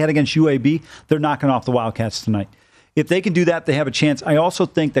night that they had against UAB, they're knocking off the Wildcats tonight. If they can do that, they have a chance. I also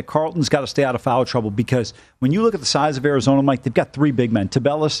think that Carlton's got to stay out of foul trouble because when you look at the size of Arizona, Mike, they've got 3 big men,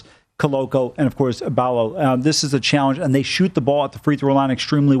 Tabelis, Koloko, and, of course, Abalo. This is a challenge, and they shoot the ball at the free throw line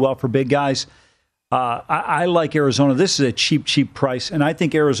extremely well for big guys. I like Arizona. This is a cheap price, and I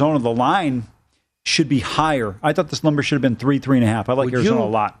think Arizona, the line, should be higher. I thought this number should have been 3.5. I like Arizona a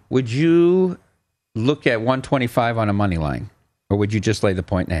lot. Would you look at 125 on a money line? Or would you just lay the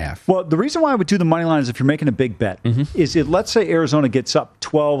 1.5? Well, the reason why I would do the money line is if you're making a big bet, is it, let's say Arizona gets up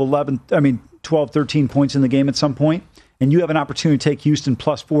 12, 13 points in the game at some point, and you have an opportunity to take Houston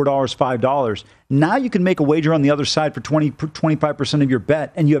plus $4, $5. Now you can make a wager on the other side for 25% of your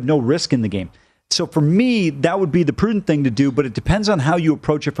bet, and you have no risk in the game. So for me, that would be the prudent thing to do, but it depends on how you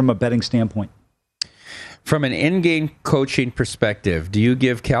approach it from a betting standpoint. From an in-game coaching perspective, do you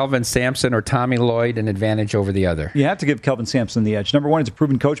give Calvin Sampson or Tommy Lloyd an advantage over the other? You have to give Calvin Sampson the edge. Number one, he's a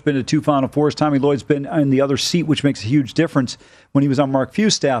proven coach, been to 2 Final Fours. Tommy Lloyd's been in the other seat, which makes a huge difference when he was on Mark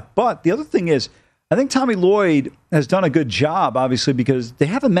Few's staff. But the other thing is, I think Tommy Lloyd has done a good job, obviously, because they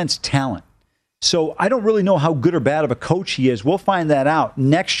have immense talent. So I don't really know how good or bad of a coach he is. We'll find that out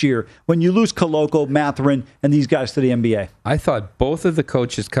next year when you lose Koloko, Mathurin, and these guys to the NBA. I thought both of the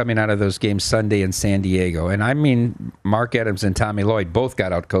coaches coming out of those games Sunday in San Diego, and I mean Mark Adams and Tommy Lloyd, both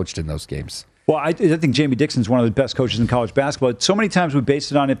got out-coached in those games. Well, I think Jamie Dixon's one of the best coaches in college basketball. So many times we base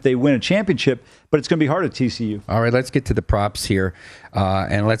it on if they win a championship, but it's going to be hard at TCU. All right, let's get to the props here,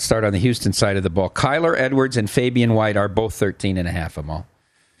 and let's start on the Houston side of the ball. Kyler Edwards and Fabian White are both 13.5, Amal.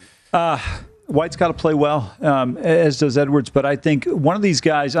 White's got to play well, as does Edwards. But I think one of these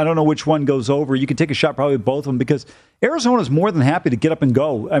guys, I don't know which one goes over. You can take a shot probably with both of them because Arizona's more than happy to get up and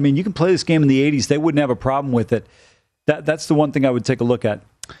go. I mean, you can play this game in the 80s. They wouldn't have a problem with it. That's the one thing I would take a look at.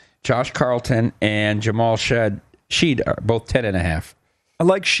 Josh Carlton and Jamal Sheed are both 10.5. I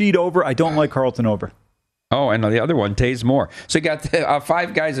like Sheed over. I don't like Carlton over. Oh, and the other one, Taze Moore. So you got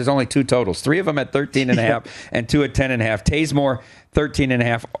 5 guys. There's only 2 totals. 3 of them at 13.5 and 2 at 10.5. Taze Moore,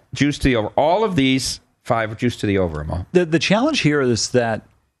 13.5, juice to the over. All of these 5 juice to the over, Amal. The challenge here is that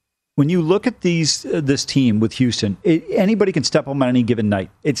when you look at this team with Houston, anybody can step on any given night.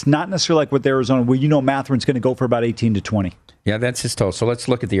 It's not necessarily like with Arizona, where Matherin's going to go for about 18 to 20. Yeah, that's his total. So let's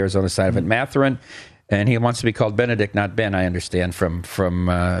look at the Arizona side of it. Matherin. And he wants to be called Benedict, not Ben, I understand, from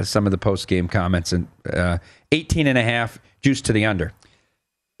some of the post-game comments. And 18.5, juice to the under.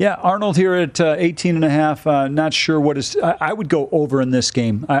 Yeah, Arnold here at 18.5. Not sure what is. I would go over in this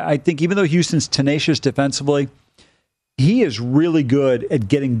game. I think even though Houston's tenacious defensively, he is really good at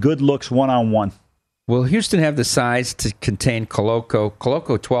getting good looks one-on-one. Will Houston have the size to contain Koloko?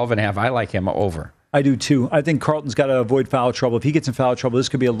 Koloko, 12.5. I like him over. I do too. I think Carlton's got to avoid foul trouble. If he gets in foul trouble, this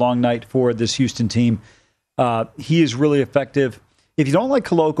could be a long night for this Houston team. He is really effective. If you don't like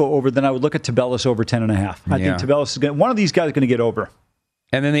Koloko over, then I would look at Tabellis over 10.5. I think Tabellis is one of these guys is going to get over.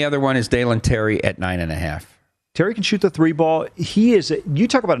 And then the other one is Dalen Terry at 9.5. Terry can shoot the 3 ball. He is. You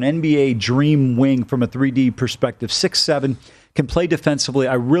talk about an NBA dream wing from a 3D perspective. 6'7", can play defensively.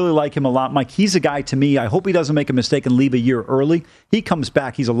 I really like him a lot, Mike. He's a guy to me. I hope he doesn't make a mistake and leave a year early. He comes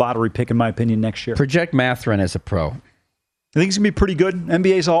back. He's a lottery pick, in my opinion, next year. Project Matherin as a pro. I think he's going to be pretty good.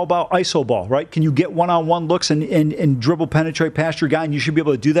 NBA is all about iso ball, right? Can you get one-on-one looks and dribble, penetrate past your guy, and you should be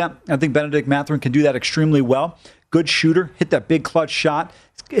able to do that. I think Benedict Matherin can do that extremely well. Good shooter, hit that big clutch shot.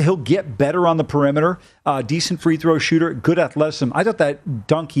 He'll get better on the perimeter. Decent free throw shooter, good athleticism. I thought that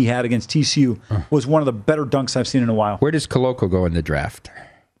dunk he had against TCU was one of the better dunks I've seen in a while. Where does Koloko go in the draft?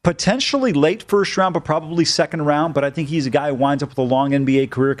 Potentially late first round, but probably second round. But I think he's a guy who winds up with a long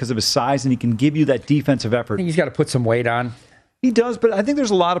NBA career because of his size, and he can give you that defensive effort. I think he's got to put some weight on. He does, but I think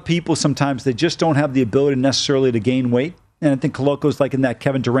there's a lot of people sometimes that just don't have the ability necessarily to gain weight. And I think Koloko's like in that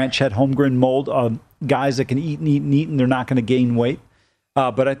Kevin Durant, Chet Holmgren mold of guys that can eat and eat and eat, and they're not going to gain weight.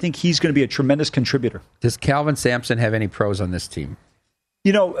 But I think he's going to be a tremendous contributor. Does Calvin Sampson have any pros on this team?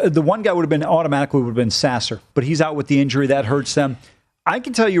 You know, the one guy would have been Sasser, but he's out with the injury. That hurts them. I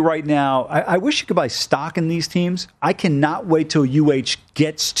can tell you right now, I wish you could buy stock in these teams. I cannot wait till UH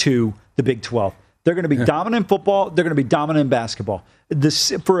gets to the Big 12. They're going to be dominant in football. They're going to be dominant in basketball.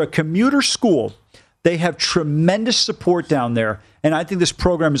 For a commuter school, they have tremendous support down there, and I think this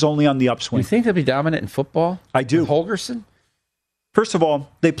program is only on the upswing. You think they'll be dominant in football? I do. With Holgerson? First of all,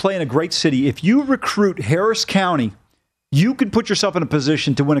 they play in a great city. If you recruit Harris County, you can put yourself in a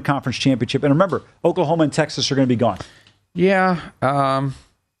position to win a conference championship. And remember, Oklahoma and Texas are going to be gone. Yeah.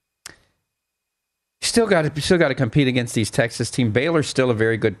 Still got to compete against these Texas teams. Baylor's still a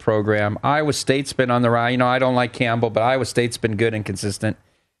very good program. Iowa State's been on the rise. You know, I don't like Campbell, but Iowa State's been good and consistent.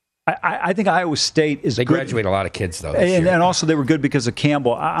 I think Iowa State is good. They graduate a lot of kids, though. And also they were good because of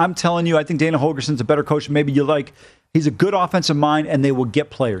Campbell. I'm telling you, I think Dana Holgerson's a better coach than maybe you like. He's a good offensive mind, and they will get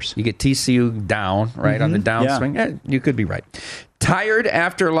players. You get TCU down, right, on the downswing. Yeah. You could be right. Tired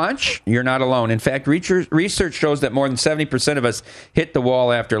after lunch? You're not alone. In fact, research shows that more than 70% of us hit the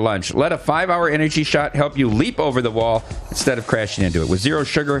wall after lunch. Let a 5-hour energy shot help you leap over the wall instead of crashing into it. With zero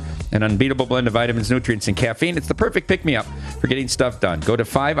sugar, an unbeatable blend of vitamins, nutrients, and caffeine, it's the perfect pick-me-up for getting stuff done. Go to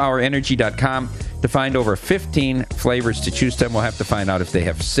 5hourenergy.com to find over 15 flavors to choose from. We'll have to find out if they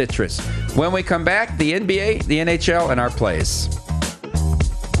have citrus. When we come back, the NBA, the NHL, and our plays.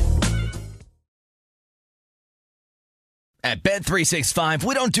 At Bet365,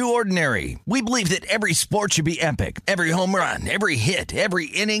 we don't do ordinary. We believe that every sport should be epic. Every home run, every hit, every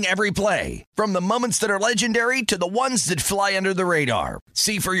inning, every play. From the moments that are legendary to the ones that fly under the radar.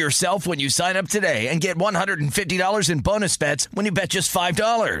 See for yourself when you sign up today and get $150 in bonus bets when you bet just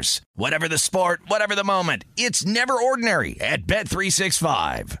 $5. Whatever the sport, whatever the moment, it's never ordinary at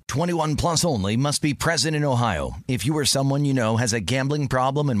Bet365. 21 plus only. Must be present in Ohio. If you or someone you know has a gambling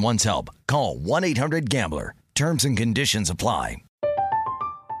problem and wants help, call 1-800-GAMBLER. Terms and conditions apply.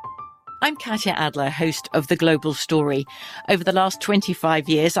 I'm Katya Adler, host of The Global Story. Over the last 25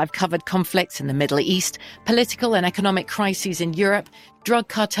 years, I've covered conflicts in the Middle East, political and economic crises in Europe, drug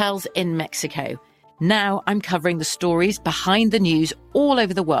cartels in Mexico. Now I'm covering the stories behind the news all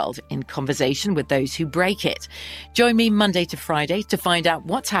over the world in conversation with those who break it. Join me Monday to Friday to find out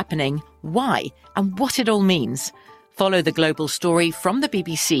what's happening, why, and what it all means. Follow The Global Story from the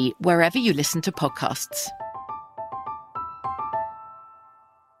BBC wherever you listen to podcasts.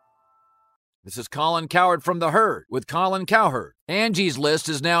 This is Colin Cowherd from The Herd with Colin Cowherd. Angie's List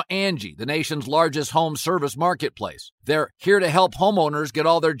is now Angie, the nation's largest home service marketplace. They're here to help homeowners get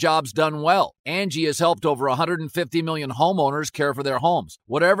all their jobs done well. Angie has helped over 150 million homeowners care for their homes.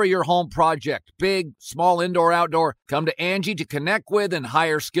 Whatever your home project, big, small, indoor, outdoor, come to Angie to connect with and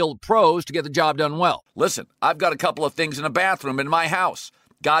hire skilled pros to get the job done well. Listen, I've got a couple of things in a bathroom in my house.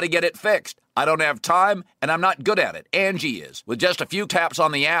 Got to get it fixed. I don't have time, and I'm not good at it. Angie is. With just a few taps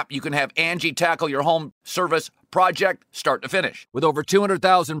on the app, you can have Angie tackle your home service project start to finish. With over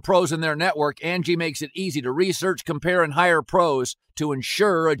 200,000 pros in their network, Angie makes it easy to research, compare, and hire pros to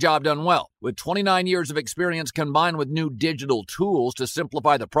ensure a job done well. With 29 years of experience combined with new digital tools to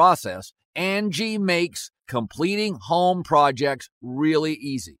simplify the process, Angie makes completing home projects really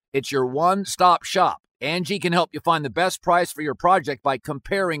easy. It's your one-stop shop. Angie can help you find the best price for your project by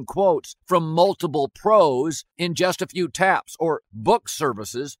comparing quotes from multiple pros in just a few taps, or book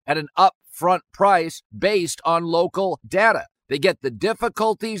services at an upfront price based on local data. They get the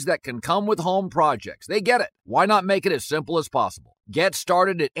difficulties that can come with home projects. They get it. Why not make it as simple as possible? Get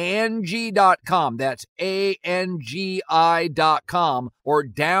started at Angie.com. That's ANGI.com, or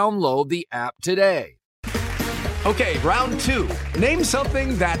download the app today. Okay, round two. Name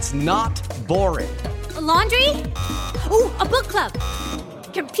something that's not boring. A laundry? Ooh, a book club.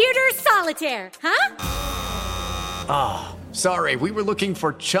 Computer solitaire, huh? Ah, sorry, we were looking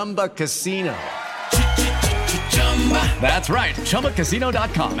for Chumba Casino. That's right,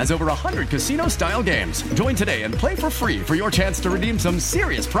 ChumbaCasino.com has over 100 casino-style games. Join today and play for free for your chance to redeem some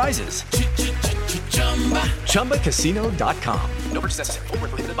serious prizes. ChumbaCasino.com. No purchase necessary. Void where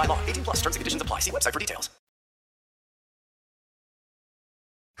prohibited by law. 18+ terms and conditions apply. See website for details.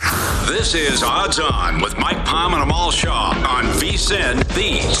 This is Odds On with Mike Palm and Amal Shaw on VSiN,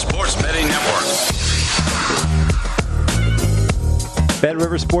 the Sports Betting Network.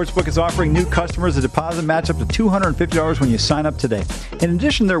 BetRivers Sportsbook is offering new customers a deposit match up to $250 when you sign up today. In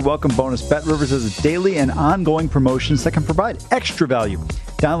addition to their welcome bonus, BetRivers has daily and ongoing promotions that can provide extra value.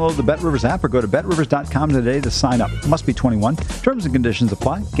 Download the BetRivers app or go to BetRivers.com today to sign up. Must be 21. Terms and conditions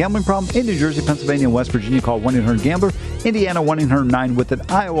apply. Gambling problem? In New Jersey, Pennsylvania, and West Virginia, call 1-800-GAMBLER. Indiana,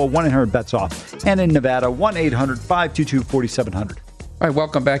 1-800-9-WITH-IT. Iowa, 1-800-BETS-OFF. And in Nevada, 1-800-522-4700. All right,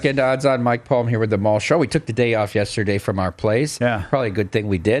 welcome back into Odds On. Mike Palm here with the Mall Show. We took the day off yesterday from our plays. Yeah. Probably a good thing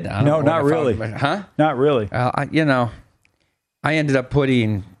we did. No, not really. Huh? Not really. I ended up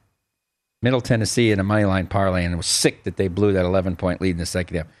putting Middle Tennessee in a moneyline parlay, and was sick that they blew that 11-point lead in the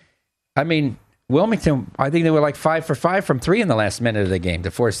second half. I mean, Wilmington, I think they were like 5 for 5 from 3 in the last minute of the game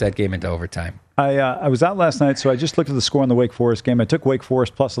to force that game into overtime. I was out last night, so I just looked at the score on the Wake Forest game. I took Wake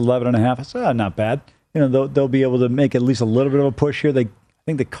Forest plus 11.5. I said, not bad. They'll be able to make at least a little bit of a push here. I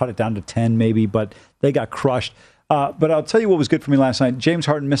think they cut it down to 10 maybe, but they got crushed. But I'll tell you what was good for me last night. James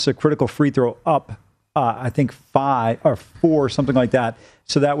Harden missed a critical free throw up, I think 5 or 4, something like that.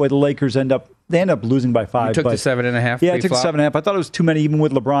 So that way the Lakers end up losing by 5. You took the 7.5. Yeah, I took the 7.5. I thought it was too many even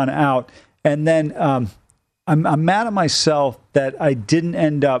with LeBron out. And then I'm mad at myself that I didn't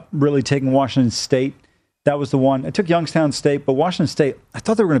end up really taking Washington State. That was the one. I took Youngstown State, but Washington State, I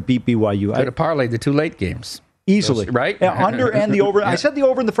thought they were going to beat BYU. Could have parlayed the 2 late games. Easily. Right? Yeah, under and the over. Yeah. I said the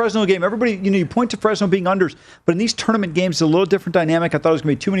over in the Fresno game. Everybody, you point to Fresno being unders, but in these tournament games, it's a little different dynamic. I thought it was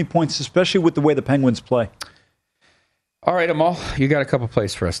going to be too many points, especially with the way the Penguins play. All right, Amal, you got a couple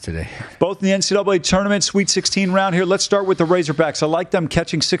plays for us today. Both in the NCAA tournament, Sweet 16 round here. Let's start with the Razorbacks. I like them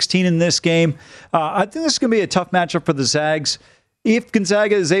catching 16 in this game. I think this is going to be a tough matchup for the Zags. If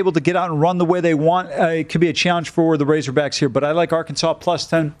Gonzaga is able to get out and run the way they want, it could be a challenge for the Razorbacks here. But I like Arkansas plus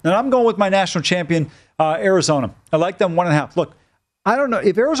 10. And I'm going with my national champion, Arizona. I like them 1.5. Look, I don't know.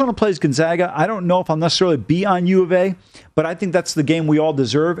 If Arizona plays Gonzaga, I don't know if I'll necessarily be on U of A, but I think that's the game we all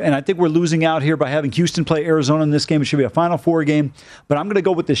deserve. And I think we're losing out here by having Houston play Arizona in this game. It should be a Final Four game. But I'm going to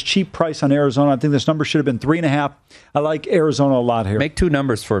go with this cheap price on Arizona. I think this number should have been 3.5. I like Arizona a lot here. Make 2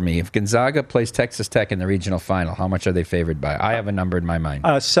 numbers for me. If Gonzaga plays Texas Tech in the regional final, how much are they favored by? I have a number in my mind.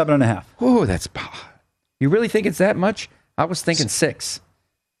 7.5. Oh, you really think it's that much? I was thinking 6.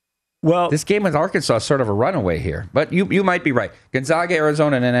 Well, this game with Arkansas is sort of a runaway here, but you might be right. Gonzaga,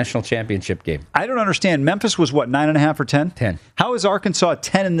 Arizona in a national championship game. I don't understand. Memphis was what, 9.5 or 10? 10. How is Arkansas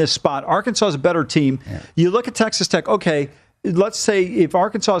 10 in this spot? Arkansas is a better team. Yeah. You look at Texas Tech. Okay, let's say if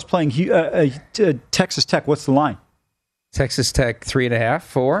Arkansas is playing Texas Tech, what's the line? Texas Tech 3.5,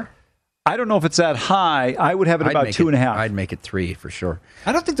 4. I don't know if it's that high. I would have it about 2.5. I'd make it 3 for sure.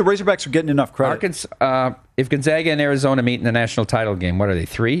 I don't think the Razorbacks are getting enough credit. Arkansas, if Gonzaga and Arizona meet in the national title game, what are they,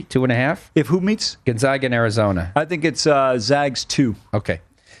 3, 2.5? If who meets? Gonzaga and Arizona. I think it's Zags 2. Okay.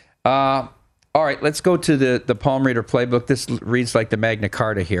 All right, let's go to the Palm Reader playbook. This reads like the Magna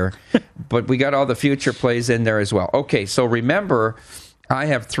Carta here. but we got all the future plays in there as well. Okay, so remember, I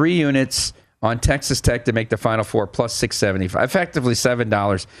have 3 units on Texas Tech to make the Final Four plus $6.75, effectively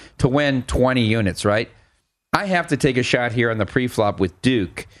 $7 to win 20 units, right? I have to take a shot here on the pre-flop with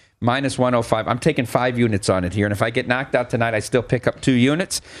Duke. Minus 105. I'm taking 5 units on it here. And if I get knocked out tonight, I still pick up 2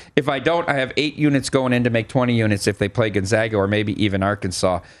 units. If I don't, I have 8 units going in to make 20 units if they play Gonzaga or maybe even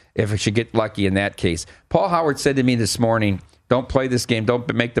Arkansas, if I should get lucky in that case. Paul Howard said to me this morning, don't play this game.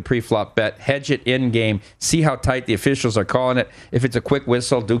 Don't make the pre-flop bet. Hedge it in game. See how tight the officials are calling it. If it's a quick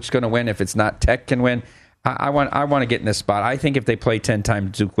whistle, Duke's going to win. If it's not, Tech can win. I want to get in this spot. I think if they play 10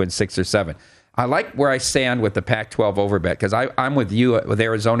 times, Duke wins 6 or 7. I like where I stand with the Pac-12 overbet because I'm with you with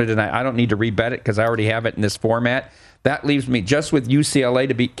Arizona tonight. I don't need to rebet it because I already have it in this format. That leaves me just with UCLA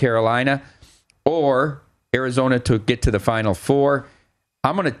to beat Carolina or Arizona to get to the Final Four.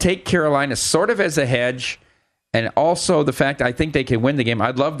 I'm going to take Carolina sort of as a hedge, and also the fact I think they can win the game.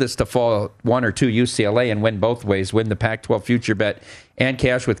 I'd love this to fall 1 or 2 UCLA and win both ways, win the Pac-12 future bet and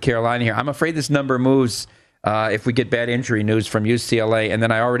cash with Carolina here. I'm afraid this number moves if we get bad injury news from UCLA, and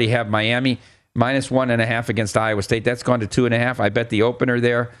then I already have Miami minus 1.5 against Iowa State. That's gone to 2.5. I bet the opener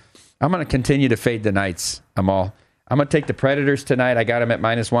there. I'm going to continue to fade the Knights, Amal. I'm going to take the Predators tonight. I got them at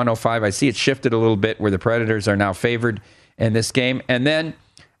minus 105. I see it shifted a little bit where the Predators are now favored in this game. And then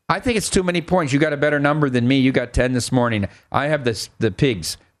I think it's too many points. You got a better number than me. You got 10 this morning. I have the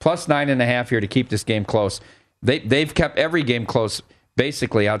Pigs plus 9.5 here to keep this game close. They've kept every game close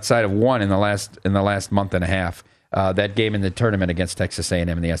basically outside of one in the last month and a half. That game in the tournament against Texas A&M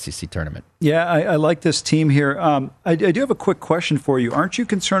in the SEC tournament. Yeah, I like this team here. I do have a quick question for you. Aren't you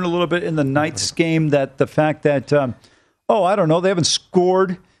concerned a little bit in the Knights game that the fact that, I don't know, they haven't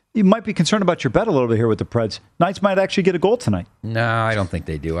scored? You might be concerned about your bet a little bit here with the Preds. Knights might actually get a goal tonight. No, I don't think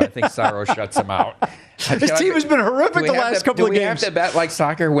they do. I think Saros shuts them out. This team has been horrific the last couple of games. Do we have to bet like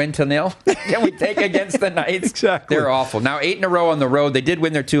soccer, win to 0? Can we take against the Knights? Exactly. They're awful. Now, 8 in a row on the road. They did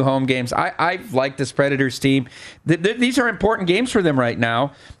win their 2 home games. I like this Predators team. These are important games for them right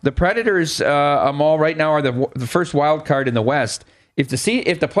now. The Predators, Amal, right now are the first wild card in the West. If the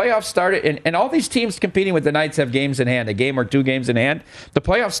playoffs started, and all these teams competing with the Knights have games in hand, a game or 2 games in hand. The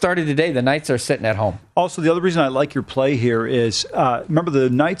playoffs started today. The Knights are sitting at home. Also, the other reason I like your play here is, remember the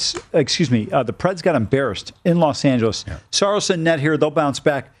Preds got embarrassed in Los Angeles. Yeah. Saros in net here. They'll bounce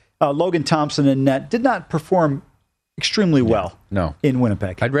back. Logan Thompson in net did not perform extremely well in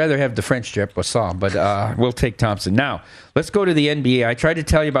Winnipeg. I'd rather have the French Jeff Boisson, but we'll take Thompson. Now, let's go to the NBA. I tried to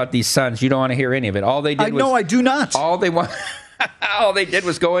tell you about these Suns. You don't want to hear any of it. All they did I do not. All they did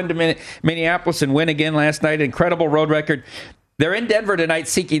was go into Minneapolis and win again last night. Incredible road record. They're in Denver tonight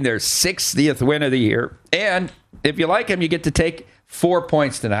seeking their 60th win of the year. And if you like them, you get to take 4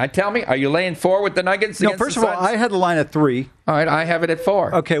 points tonight. Tell me, are you laying 4 with the Nuggets? No, first of all, I had the line at 3. All right, I have it at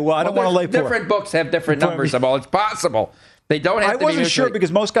 4. Okay, well, I don't want to lay 4. Different books have different numbers. It's possible. They don't have to be. I wasn't sure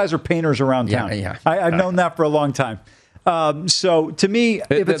because most guys are painters around town. Yeah. I've known that for a long time. So to me,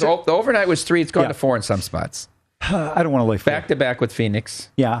 the overnight was 3. It's gone to 4 in some spots. I don't want to lay 4. Back to back with Phoenix.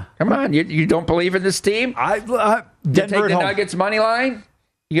 Yeah. Come on. You don't believe in this team? Denver take the Nuggets money line?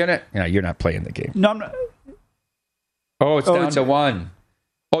 You're not playing the game. No, I'm not. Oh, it's down to 1.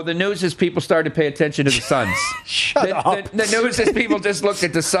 Oh, the news is people started to pay attention to the Suns. Shut up. The news is people just looked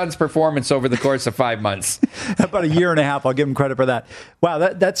at the Suns' performance over the course of 5 months. About a year and a half. I'll give them credit for that. Wow,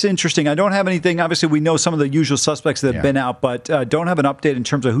 that's interesting. I don't have anything. Obviously, we know some of the usual suspects that have been out, but don't have an update in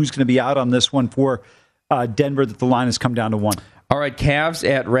terms of who's going to be out on this one for Denver, that the line has come down to 1. All right, Cavs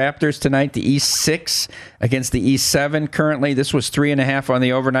at Raptors tonight, the East 6 against the East 7 currently. This was 3.5 on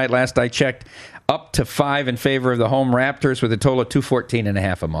the overnight last I checked, up to 5 in favor of the home Raptors with a total of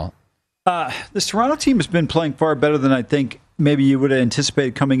 214.5 them all. This Toronto team has been playing far better than I think maybe you would have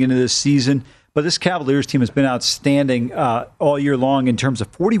anticipated coming into this season. But this Cavaliers team has been outstanding all year long in terms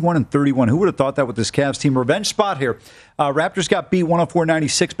of 41-31. Who would have thought that with this Cavs team? Revenge spot here. Raptors got beat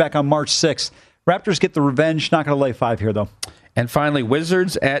 104-96 back on March 6th. Raptors get the revenge. Not going to lay 5 here, though. And finally,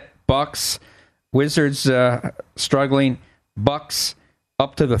 Wizards at Bucks. Wizards struggling. Bucks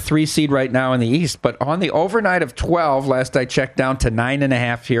up to the 3 seed right now in the East. But on the overnight of 12, last I checked, down to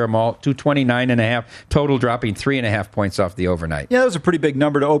 9.5 here. I'm all 229.5. Total dropping 3.5 points off the overnight. Yeah, that was a pretty big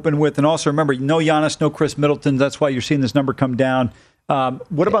number to open with. And also remember, no Giannis, no Chris Middleton. That's why you're seeing this number come down.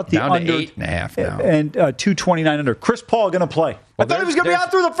 What about the down under? To 8.5 now. And 229 under. Chris Paul going to play. I thought he was going to be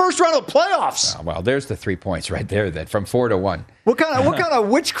out through the first round of the playoffs. Oh, well, there's the 3 points right there. That from 4 to 1. What kind of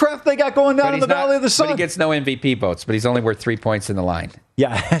witchcraft they got going down in the Valley of the Sun? But he gets no MVP votes. But he's only worth 3 points in the line.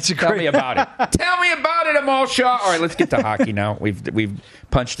 Yeah, that's a great. Tell me about it. Tell me about it, Amal Shaw. All right, let's get to hockey now. We've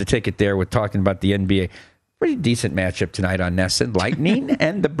punched a ticket there with talking about the NBA. Pretty decent matchup tonight on NESN. Lightning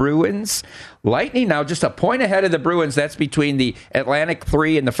and the Bruins. Lightning now just a point ahead of the Bruins. That's between the Atlantic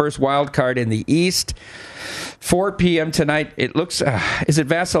 3 and the first wild card in the East. 4 p.m. tonight. It looks, is it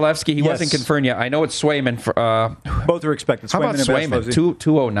Vasilevsky? He wasn't confirmed yet. I know it's Swayman. Both are expected. How about Swayman?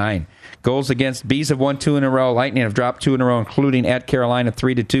 209. Goals against. Bees have won 2 in a row. Lightning have dropped 2 in a row, including at Carolina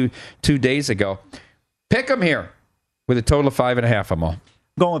 3-2 2 days ago. Pick them here with a total of 5.5, Amal.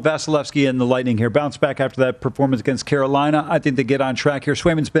 Going with Vasilevsky and the Lightning here. Bounce back after that performance against Carolina. I think they get on track here.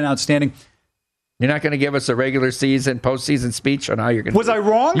 Swayman's been outstanding. You're not going to give us a regular season, postseason speech on how you're going to... Was I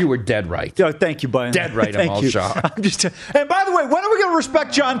wrong? You were dead right. Oh, thank you, Brian. Dead right, Amal Shaw. And by the way, when are we going to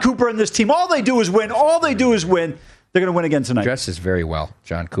respect John Cooper and this team? All they do is win. They're going to win again tonight. Dresses very well,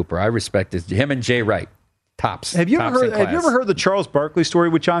 John Cooper. I respect him and Jay Wright. Tops. Have you ever heard the Charles Barkley story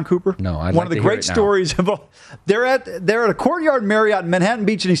with John Cooper? No, One of the great stories of all. They're at a Courtyard Marriott in Manhattan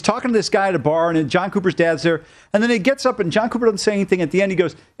Beach, and he's talking to this guy at a bar, and John Cooper's dad's there. And then he gets up, and John Cooper doesn't say anything. At the end, he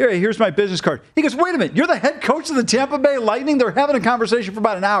goes, here's my business card. He goes, wait a minute, you're the head coach of the Tampa Bay Lightning? They're having a conversation for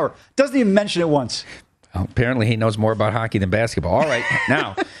about an hour. Doesn't even mention it once. Well, apparently he knows more about hockey than basketball. All right,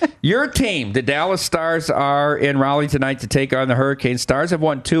 now, your team, the Dallas Stars, are in Raleigh tonight to take on the Hurricanes. Stars have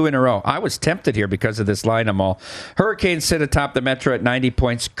won 2 in a row. I was tempted here because of this line, Amal. Hurricanes sit atop the Metro at 90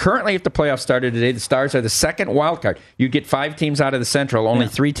 points. Currently, if the playoffs started today, the Stars are the second wild card. You get 5 teams out of the Central, only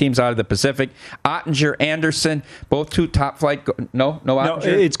 3 teams out of the Pacific. Ottinger, Anderson, both 2 top flight. No Ottinger? No,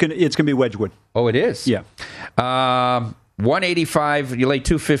 it's gonna be Wedgwood. Oh, it is? Yeah. 185, you lay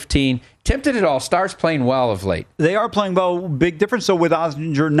 215. Tempted at all. Stars playing well of late. They are playing well. Big difference, though, with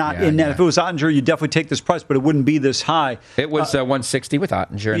Ottinger not in that. If it was Ottinger, you'd definitely take this price, but it wouldn't be this high. It was 160 with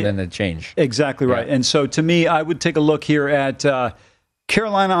Ottinger, and then the change. Exactly right. And so, to me, I would take a look here at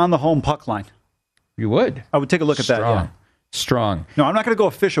Carolina on the home puck line. You would? I would take a look at that, yeah. Strong. No, I'm not going to go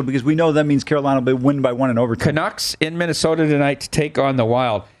official because we know that means Carolina will be winning by 1 in overtime. Canucks in Minnesota tonight to take on the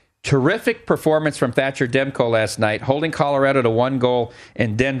Wild. Terrific performance from Thatcher Demko last night, holding Colorado to 1 goal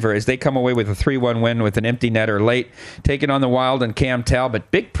in Denver as they come away with a 3-1 win with an empty netter late. Taking on the Wild and Cam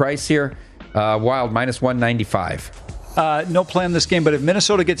Talbot. Big price here. Wild minus 195. No plan in this game, but if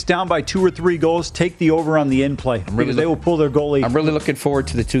Minnesota gets down by 2 or 3 goals, take the over on the in play because they will pull their goalie. I'm really looking forward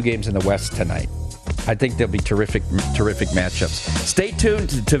to the 2 games in the West tonight. I think they'll be terrific matchups. Stay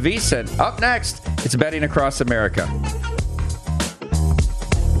tuned to VSiN. Up next, it's Betting Across America.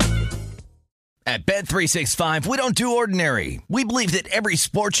 At Bet365, we don't do ordinary. We believe that every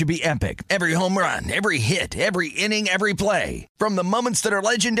sport should be epic. Every home run, every hit, every inning, every play. From the moments that are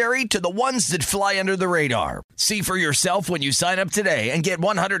legendary to the ones that fly under the radar. See for yourself when you sign up today and get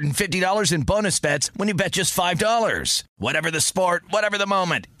 $150 in bonus bets when you bet just $5. Whatever the sport, whatever the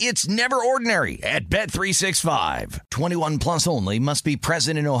moment, it's never ordinary at Bet365. 21 plus only. Must be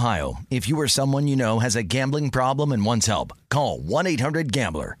present in Ohio. If you or someone you know has a gambling problem and wants help, call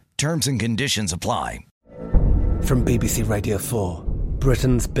 1-800-GAMBLER. Terms and conditions apply. From BBC Radio 4,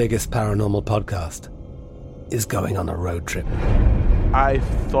 Britain's biggest paranormal podcast is going on a road trip. I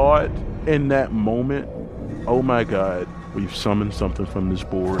thought in that moment, oh my God, we've summoned something from this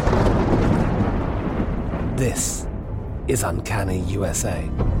board. This is Uncanny USA.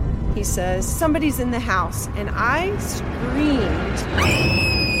 He says, somebody's in the house, and I screamed.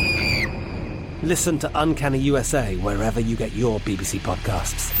 Listen to Uncanny USA wherever you get your BBC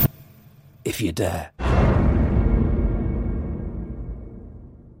podcasts, if you dare.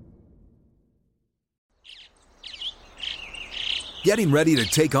 Getting ready to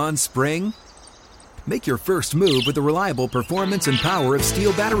take on spring? Make your first move with the reliable performance and power of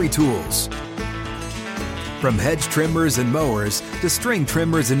Steel battery tools. From hedge trimmers and mowers to string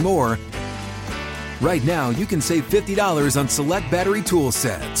trimmers and more, right now you can save $50 on select battery tool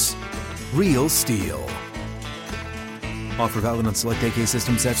sets. Real Steel. Offer valid on select AK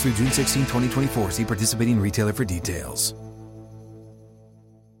system sets through June 16, 2024. See participating retailer for details.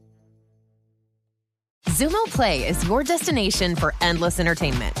 Xumo Play is your destination for endless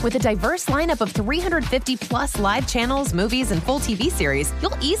entertainment. With a diverse lineup of 350 plus live channels, movies, and full TV series,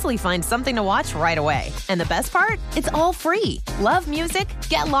 you'll easily find something to watch right away. And the best part? It's all free. Love music?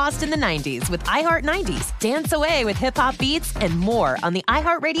 Get lost in the 90s with iHeart 90s. Dance away with hip-hop beats and more on the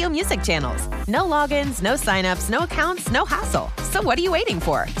iHeartRadio music channels. No logins, no signups, no accounts, no hassle. So what are you waiting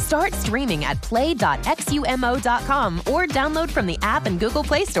for? Start streaming at play.xumo.com or download from the app and Google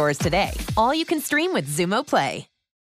Play stores today. All you can stream with Xumo Play.